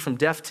 to take you from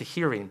deaf to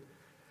hearing.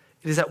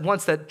 It is at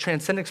once that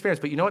transcendent experience.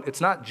 But you know what?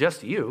 It's not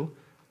just you.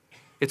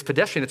 It's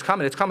pedestrian, it's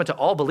common to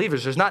all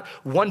believers. There's not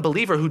one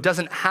believer who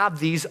doesn't have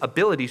these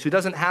abilities, who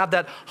doesn't have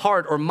that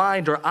heart or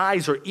mind or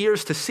eyes or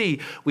ears to see.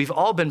 We've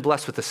all been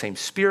blessed with the same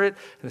spirit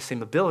and the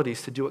same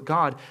abilities to do what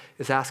God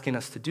is asking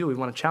us to do. We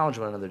want to challenge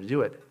one another to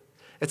do it.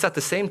 It's at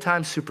the same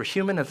time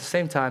superhuman, at the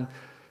same time,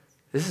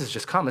 this is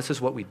just common, this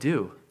is what we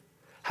do.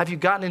 Have you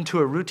gotten into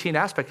a routine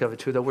aspect of it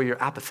too, though, where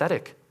you're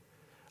apathetic?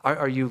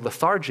 Are you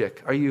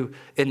lethargic? Are you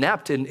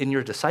inept in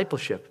your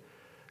discipleship?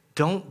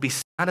 Don't be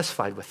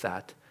satisfied with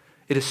that.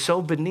 It is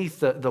so beneath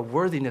the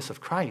worthiness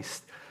of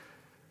Christ.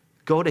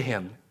 Go to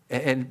him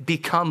and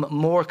become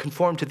more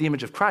conformed to the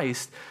image of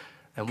Christ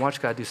and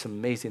watch God do some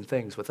amazing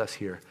things with us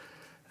here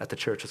at the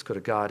church. Let's go to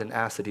God and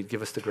ask that he'd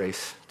give us the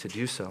grace to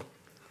do so.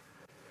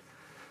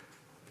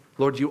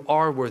 Lord, you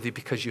are worthy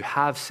because you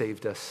have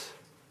saved us.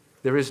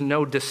 There is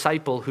no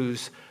disciple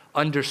who's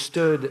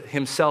understood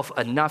himself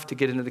enough to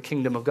get into the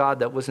kingdom of God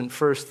that wasn't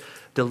first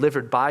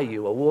delivered by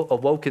you,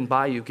 awoken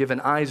by you, given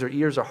eyes or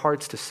ears or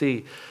hearts to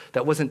see,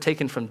 that wasn't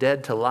taken from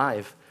dead to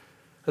live.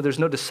 There's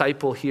no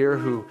disciple here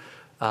who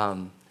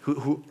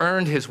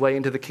earned his way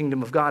into the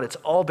kingdom of God. It's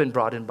all been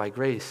brought in by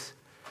grace.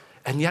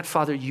 And yet,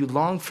 Father, you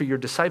long for your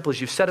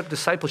disciples. You've set up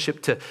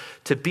discipleship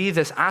to be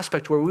this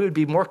aspect where we would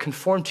be more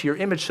conformed to your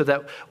image so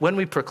that when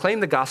we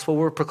proclaim the gospel,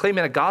 we're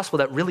proclaiming a gospel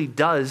that really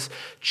does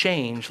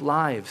change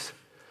lives.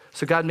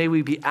 So God, may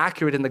we be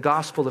accurate in the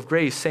gospel of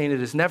grace, saying it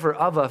is never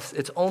of us,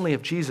 it's only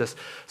of Jesus.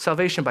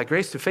 Salvation by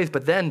grace through faith,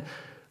 but then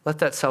let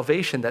that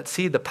salvation, that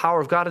seed, the power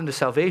of God into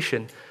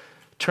salvation,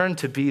 turn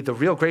to be the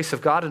real grace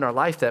of God in our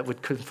life that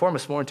would conform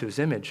us more into his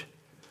image.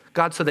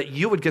 God, so that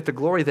you would get the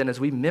glory then as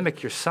we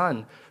mimic your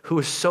son, who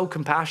is so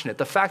compassionate.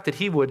 The fact that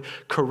he would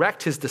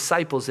correct his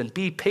disciples and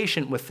be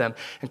patient with them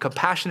and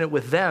compassionate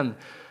with them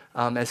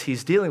as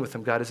he's dealing with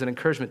them, God, is an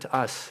encouragement to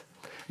us.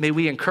 May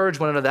we encourage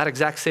one another that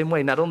exact same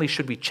way. Not only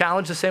should we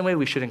challenge the same way,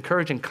 we should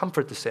encourage and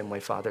comfort the same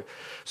way, Father.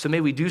 So may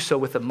we do so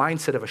with the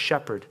mindset of a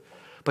shepherd.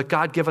 But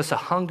God, give us a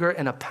hunger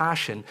and a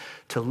passion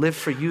to live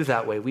for you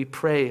that way. We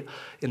pray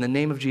in the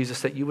name of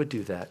Jesus that you would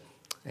do that.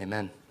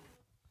 Amen.